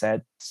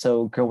mindset.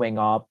 So growing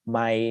up,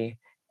 my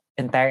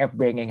entire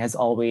upbringing has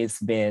always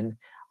been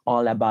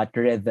all about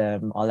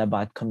rhythm, all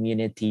about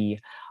community,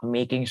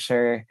 making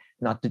sure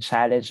not to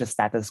challenge the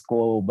status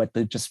quo, but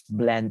to just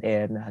blend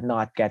in,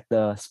 not get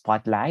the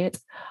spotlight.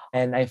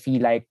 And I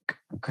feel like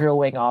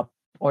growing up,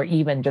 or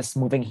even just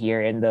moving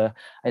here in the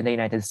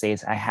United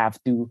States, I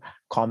have to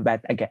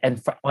combat again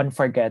and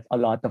unforget a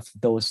lot of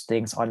those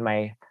things on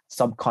my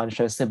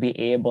subconscious to be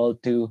able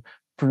to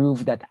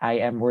prove that I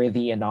am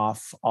worthy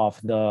enough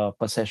of the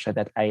position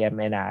that I am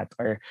in at,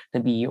 or to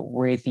be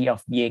worthy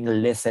of being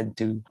listened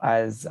to,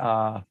 as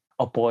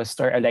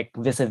opposed or like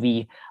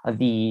vis-a-vis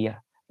the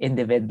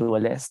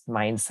individualist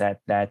mindset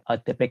that a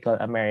typical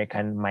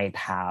American might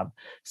have.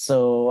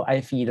 So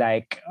I feel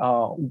like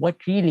what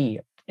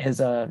really is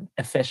an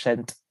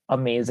efficient,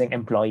 amazing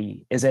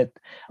employee? Is it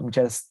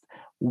just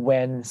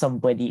when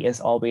somebody is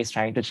always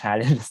trying to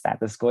challenge the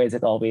status quo? Is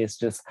it always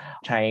just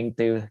trying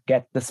to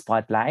get the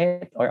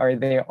spotlight? Or are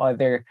there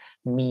other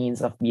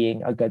means of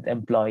being a good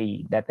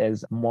employee that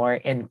is more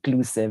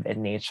inclusive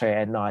in nature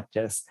and not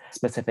just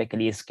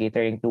specifically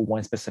catering to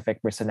one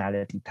specific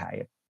personality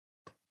type?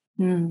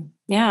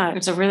 Yeah,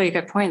 it's a really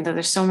good point that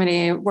there's so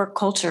many work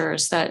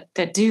cultures that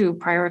do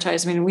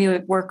prioritize. I mean, we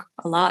work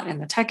a lot in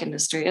the tech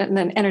industry, and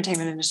then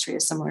entertainment industry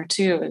is similar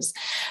too, is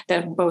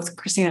that both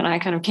Christina and I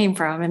kind of came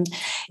from, and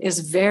is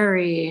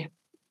very,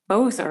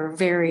 both are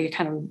very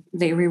kind of,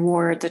 they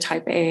reward the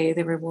type A,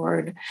 they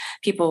reward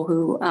people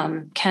who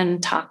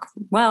can talk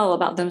well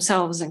about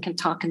themselves and can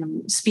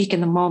speak in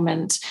the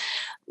moment,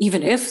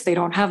 even if they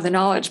don't have the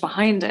knowledge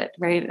behind it,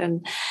 right?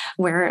 And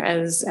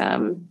whereas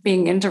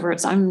being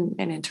introverts, I'm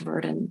an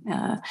introvert, and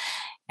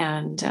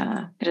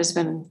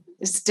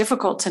it's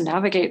difficult to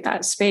navigate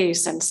that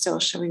space and still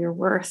show your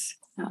worth.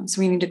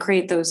 So we need to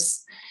create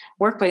those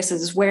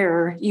workplaces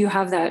where you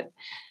have that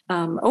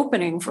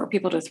opening for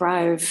people to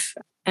thrive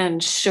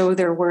and show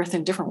their worth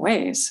in different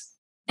ways.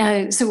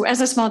 So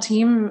as a small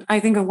team, I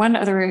think one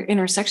other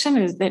intersection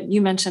is that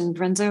you mentioned,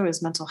 Renzo,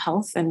 is mental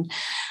health. And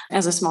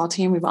as a small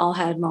team, we've all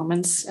had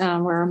moments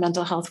where our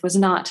mental health was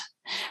not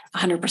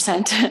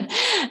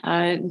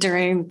 100%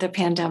 during the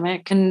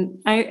pandemic. And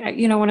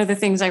one of the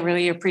things I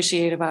really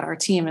appreciate about our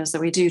team is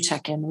that we do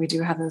check in. We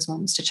do have those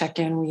moments to check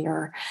in. We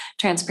are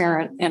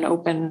transparent and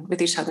open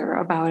with each other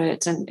about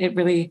it. And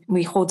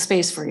we hold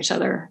space for each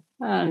other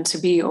to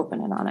be open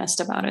and honest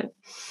about it.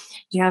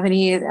 Do you have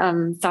any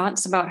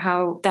thoughts about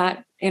how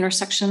that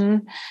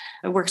intersection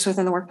works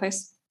within the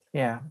workplace?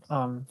 Yeah,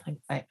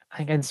 I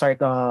can start.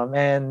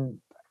 And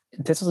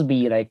this will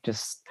be like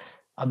just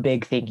a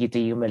big thank you to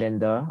you,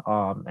 Melinda,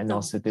 and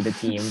also to the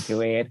team,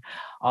 to it.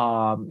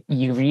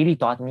 You really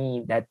taught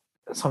me that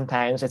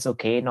sometimes it's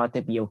okay not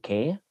to be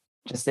okay,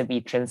 just to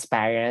be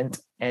transparent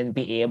and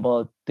be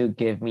able to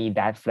give me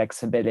that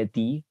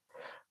flexibility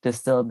to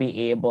still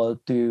be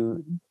able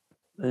to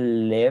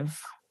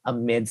live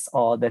amidst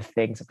all the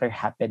things that are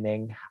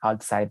happening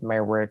outside my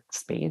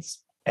workspace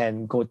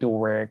and go to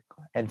work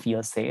and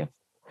feel safe.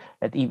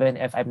 That even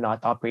if I'm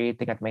not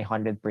operating at my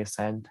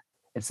 100%,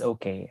 it's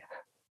okay.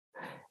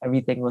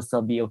 Everything will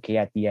still be okay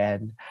at the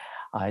end.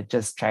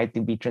 Just try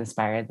to be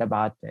transparent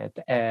about it,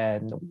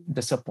 and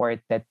the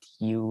support that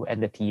you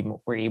and the team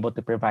were able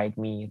to provide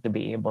me to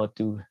be able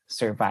to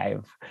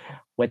survive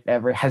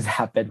whatever has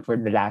happened for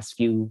the last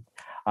few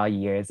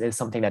years is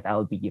something that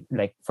I'll be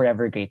like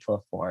forever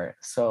grateful for.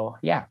 So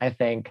yeah, I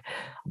think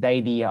the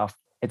idea of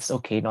it's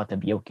okay not to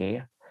be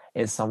okay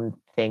is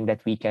something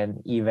that we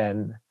can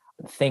even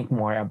think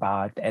more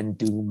about and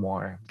do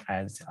more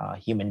as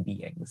human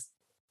beings.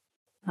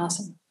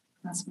 Awesome.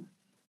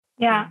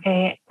 Yeah,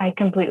 I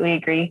completely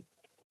agree.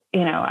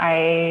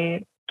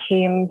 I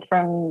came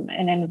from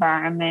an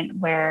environment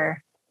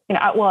where,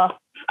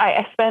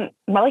 I spent,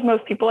 like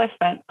most people, I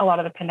spent a lot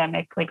of the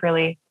pandemic like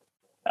really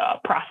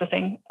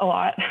processing a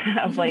lot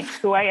of like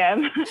who I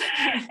am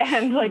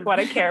and like what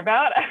I care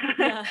about,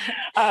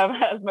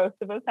 as most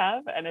of us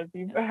have, and as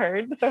you've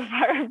heard so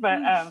far.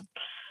 But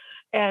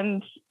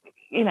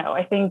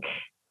I think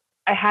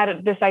I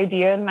had this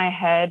idea in my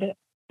head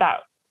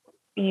that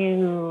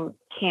you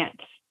can't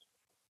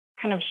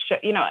kind of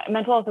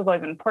mental health has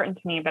always been important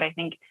to me, but I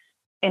think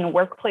in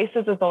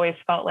workplaces it's always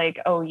felt like,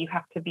 oh, you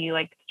have to be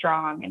like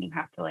strong and you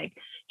have to like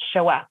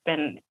show up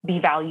and be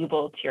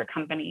valuable to your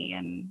company.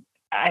 And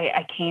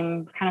I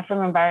came kind of from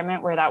an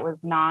environment where that was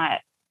not,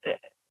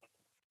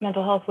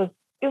 mental health was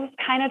was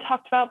kind of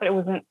talked about, but it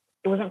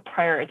wasn't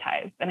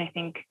prioritized. And I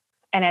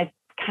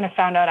kind of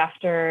found out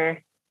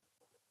after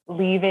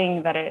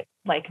leaving that it,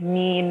 like,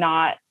 me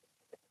not,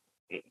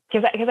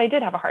 because I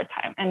did have a hard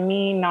time, and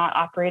me not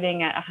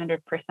operating at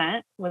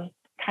 100% was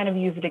kind of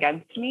used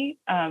against me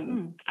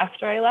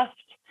after I left.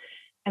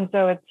 And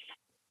so it's,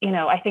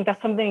 I think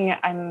that's something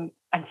I'm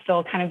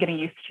still kind of getting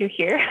used to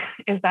here,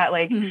 is that,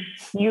 like,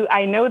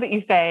 I know that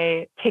you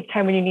say take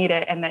time when you need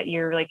it, and that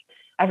you're, like,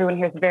 everyone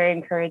here is very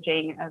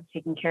encouraging of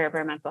taking care of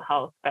our mental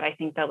health. But I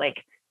think that,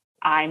 like,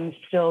 I'm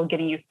still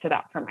getting used to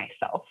that for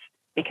myself,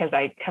 because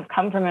I have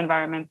come from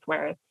environments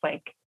where it's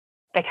like,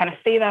 they kind of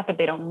say that, but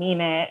they don't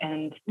mean it.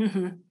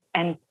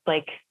 And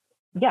like,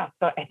 yeah,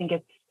 so I think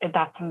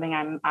that's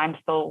something I'm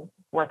still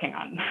working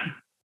on.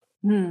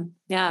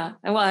 Yeah,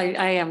 well,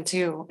 I am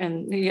too,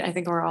 and I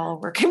think we're all a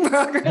work in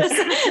progress.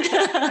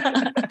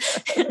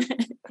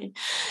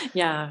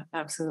 Yeah,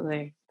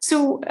 absolutely.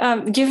 So,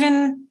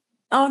 given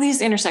all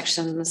these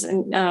intersections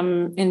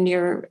in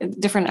your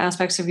different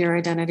aspects of your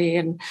identity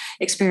and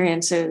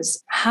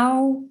experiences,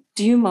 how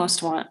do you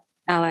most want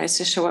allies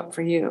to show up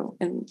for you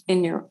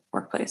in your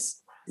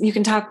workplace? You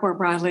can talk more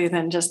broadly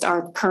than just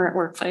our current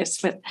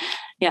workplace, but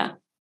yeah.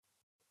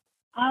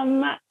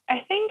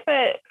 I think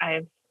that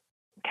I've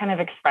kind of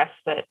expressed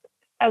that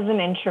as an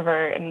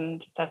introvert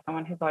and just as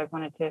someone who's always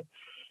wanted to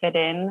fit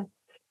in,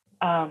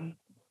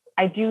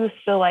 I do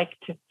still like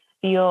to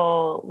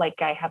feel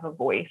like I have a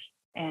voice,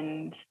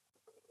 and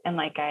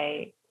like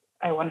I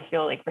want to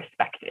feel, like,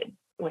 respected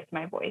with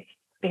my voice,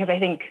 because I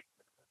think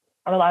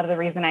a lot of the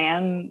reason I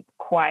am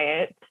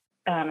quiet,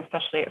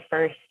 especially at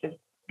first, is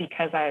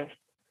because I've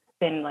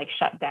been, like,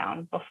 shut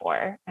down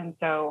before. And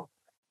so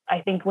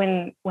I think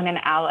when an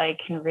ally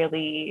can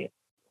really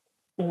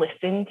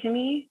listen to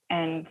me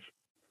and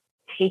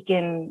take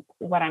in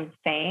what I'm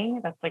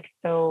saying, that's, like,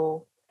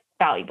 so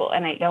valuable.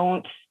 And I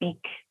don't speak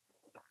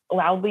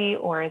loudly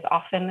or as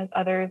often as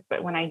others,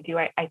 but when I do,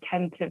 I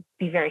tend to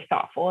be very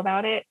thoughtful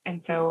about it.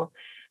 And so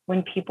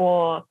when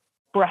people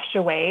brush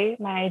away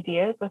my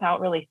ideas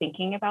without really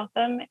thinking about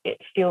them, it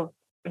feels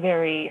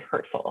very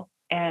hurtful.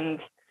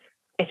 And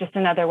it's just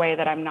another way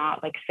that I'm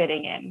not, like,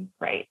 fitting in,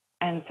 right?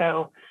 And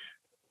so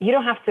you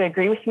don't have to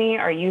agree with me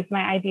or use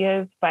my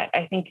ideas, but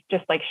I think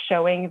just, like,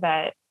 showing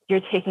that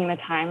you're taking the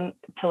time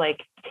to,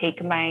 like,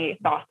 take my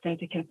thoughts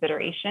into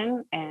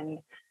consideration, and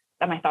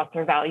that my thoughts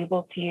are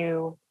valuable to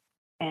you.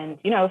 And,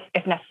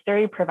 if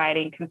necessary,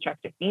 providing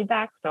constructive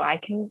feedback so I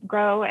can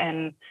grow.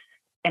 And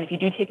if you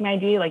do take my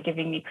idea, like,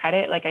 giving me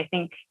credit, like, I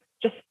think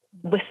just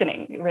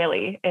listening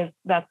really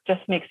that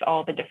just makes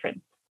all the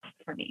difference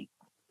for me.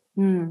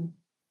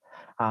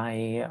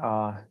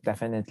 I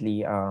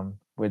definitely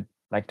would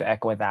like to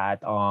echo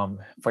that.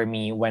 For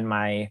me, when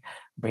my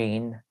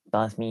brain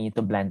tells me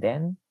to blend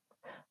in,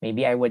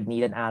 maybe I would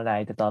need an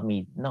ally to tell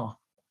me, no,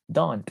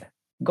 don't.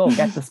 Go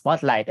get the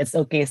spotlight. It's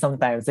okay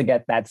sometimes to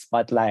get that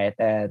spotlight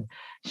and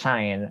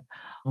shine.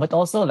 But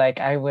also, like,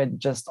 I would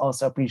just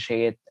also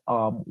appreciate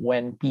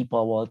when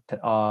people will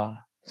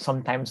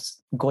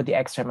sometimes go the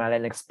extra mile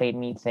and explain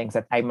me things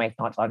that I might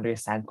not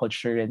understand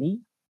culturally.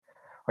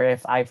 Or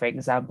if I, for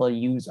example,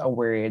 use a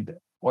word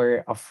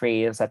or a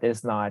phrase that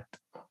is not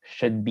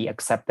should be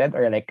accepted,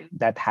 or like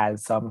that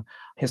has some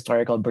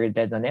historical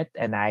burden on it,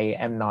 and I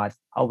am not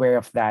aware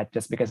of that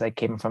just because I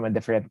came from a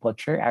different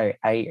culture,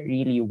 I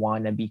really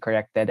want to be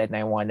corrected, and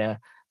I want to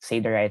say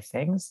the right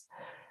things.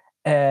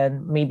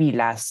 And maybe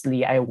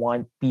lastly, I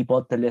want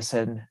people to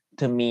listen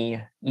to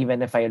me,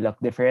 even if I look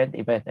different,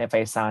 even if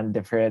I sound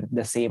different,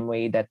 the same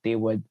way that they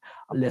would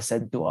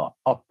listen to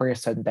a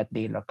person that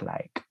they look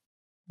like.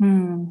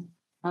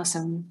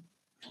 Awesome.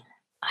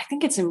 I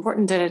think it's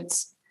important that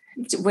it's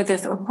with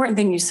the important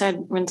thing you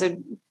said,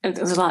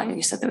 there's a lot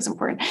you said that was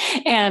important.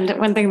 And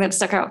one thing that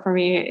stuck out for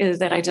me is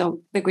that I don't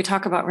think we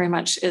talk about very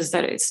much, is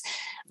that it's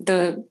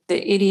the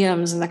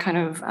idioms and the kind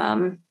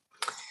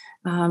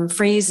of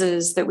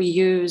phrases that we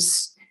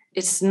use.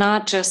 It's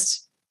not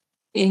just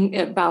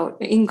about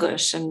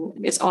English,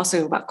 and it's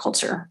also about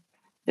culture.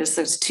 There's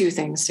those two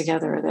things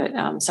together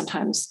that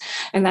sometimes,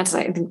 and that's,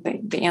 I think,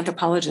 the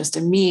anthropologist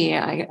in me,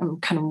 I am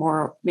kind of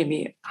more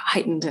maybe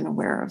heightened and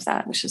aware of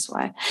that, which is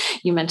why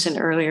you mentioned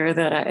earlier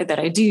that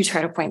I do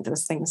try to point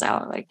those things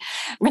out. Like,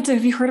 Renta,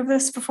 have you heard of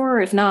this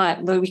before? If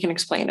not, we can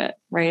explain it,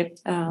 right?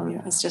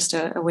 It's just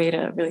a way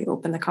to really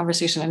open the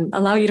conversation and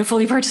allow you to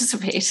fully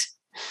participate.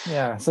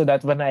 Yeah, so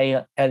that when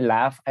I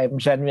laugh, I'm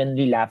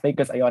genuinely laughing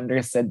because I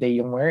understood the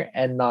humor,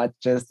 and not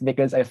just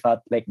because I felt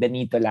like the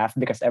need to laugh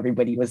because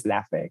everybody was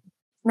laughing.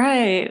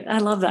 Right. I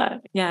love that.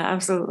 Yeah,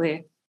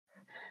 absolutely.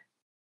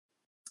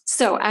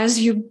 So, as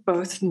you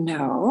both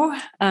know,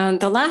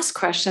 the last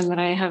question that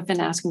I have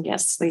been asking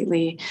guests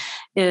lately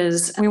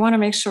is, we want to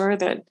make sure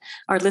that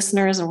our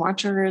listeners and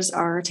watchers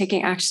are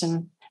taking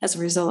action as a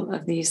result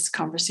of these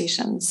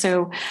conversations.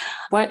 So,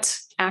 what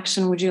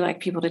action would you like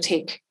people to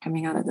take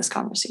coming out of this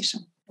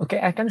conversation? Okay,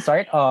 I can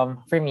start.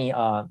 For me,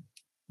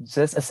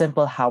 just a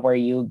simple "How are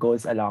you"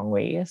 goes a long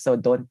way. So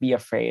don't be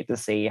afraid to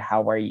say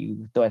 "How are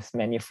you" to as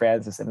many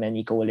friends, as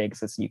many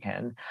colleagues as you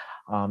can,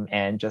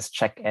 and just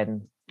check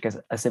in because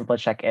a simple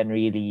check-in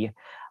really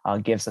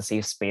gives a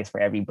safe space for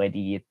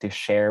everybody to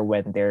share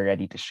when they're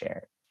ready to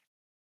share.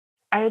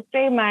 I would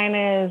say mine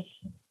is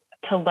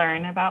to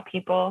learn about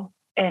people,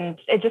 and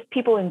it just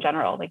people in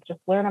general, like just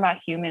learn about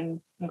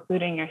humans,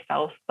 including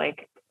yourself.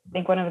 Like, I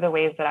think one of the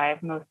ways that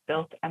I've most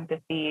built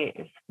empathy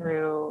is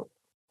through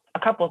a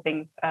couple of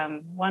things.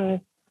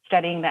 One,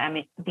 studying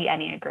the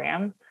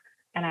Enneagram,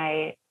 and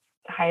I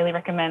highly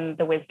recommend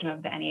The Wisdom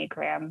of the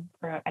Enneagram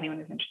for anyone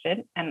who's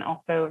interested, and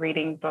also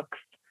reading books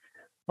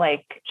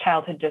like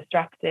Childhood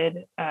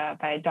Disrupted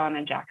by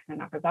Donna Jackson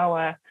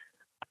Nakazawa.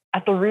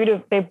 At the root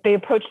of, they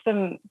approach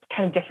them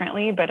kind of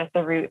differently, but at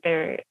the root,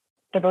 they're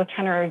both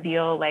trying to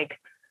reveal like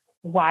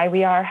why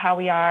we are how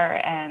we are,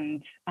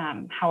 and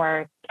how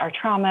our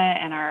trauma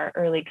and our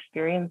early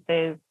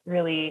experiences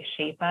really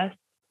shape us,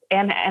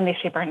 and they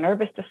shape our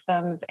nervous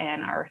systems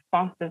and our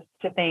responses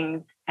to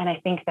things. And I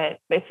think that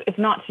it's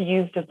not to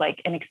use as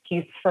like an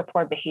excuse for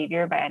poor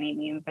behavior by any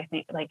means. I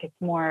think like it's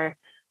more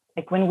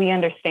like when we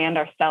understand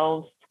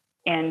ourselves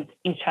and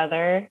each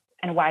other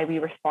and why we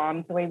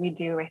respond the way we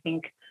do, I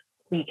think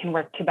we can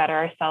work to better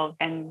ourselves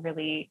and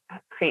really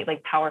create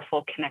like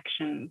powerful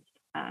connections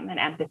and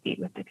empathy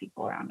with the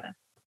people around us.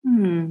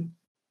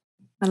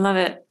 I love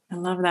it. I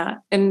love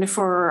that. And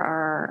for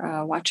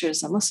our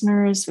watchers and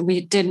listeners,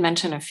 we did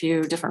mention a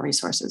few different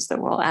resources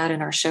that we'll add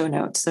in our show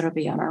notes that'll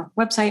be on our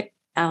website,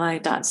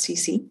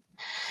 ally.cc.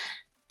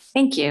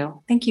 Thank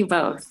you. Thank you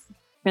both,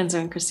 Renzo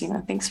and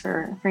Christina. Thanks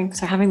for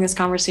having this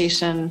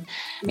conversation,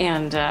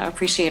 and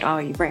appreciate all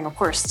you bring, of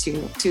course,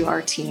 to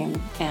our team.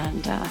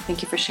 And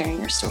thank you for sharing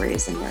your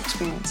stories and your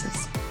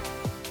experiences.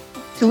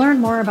 To learn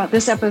more about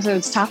this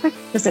episode's topic,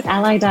 visit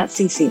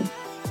ally.cc.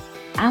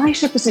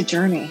 Allyship is a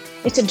journey.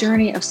 It's a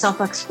journey of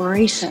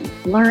self-exploration,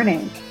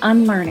 learning,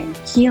 unlearning,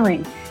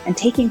 healing, and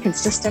taking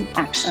consistent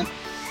action.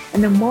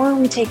 And the more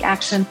we take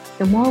action,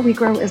 the more we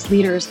grow as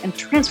leaders and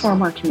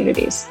transform our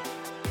communities.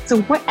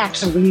 So what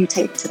action will you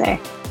take today?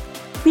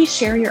 Please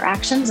share your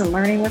actions and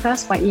learning with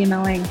us by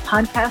emailing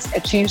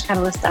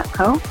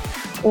podcast@changecatalyst.co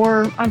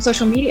or on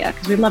social media,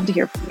 because we'd love to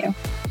hear from you.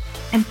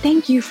 And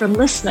thank you for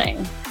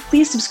listening.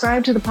 Please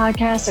subscribe to the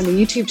podcast and the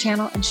YouTube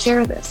channel and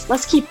share this.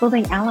 Let's keep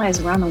building allies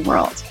around the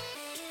world.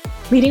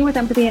 Leading with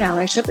Empathy and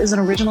Allyship is an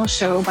original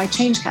show by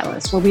Change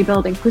Catalyst, where we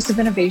build inclusive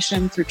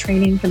innovation through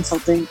training,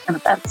 consulting, and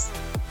events.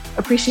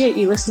 Appreciate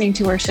you listening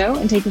to our show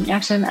and taking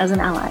action as an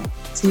ally.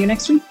 See you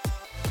next week.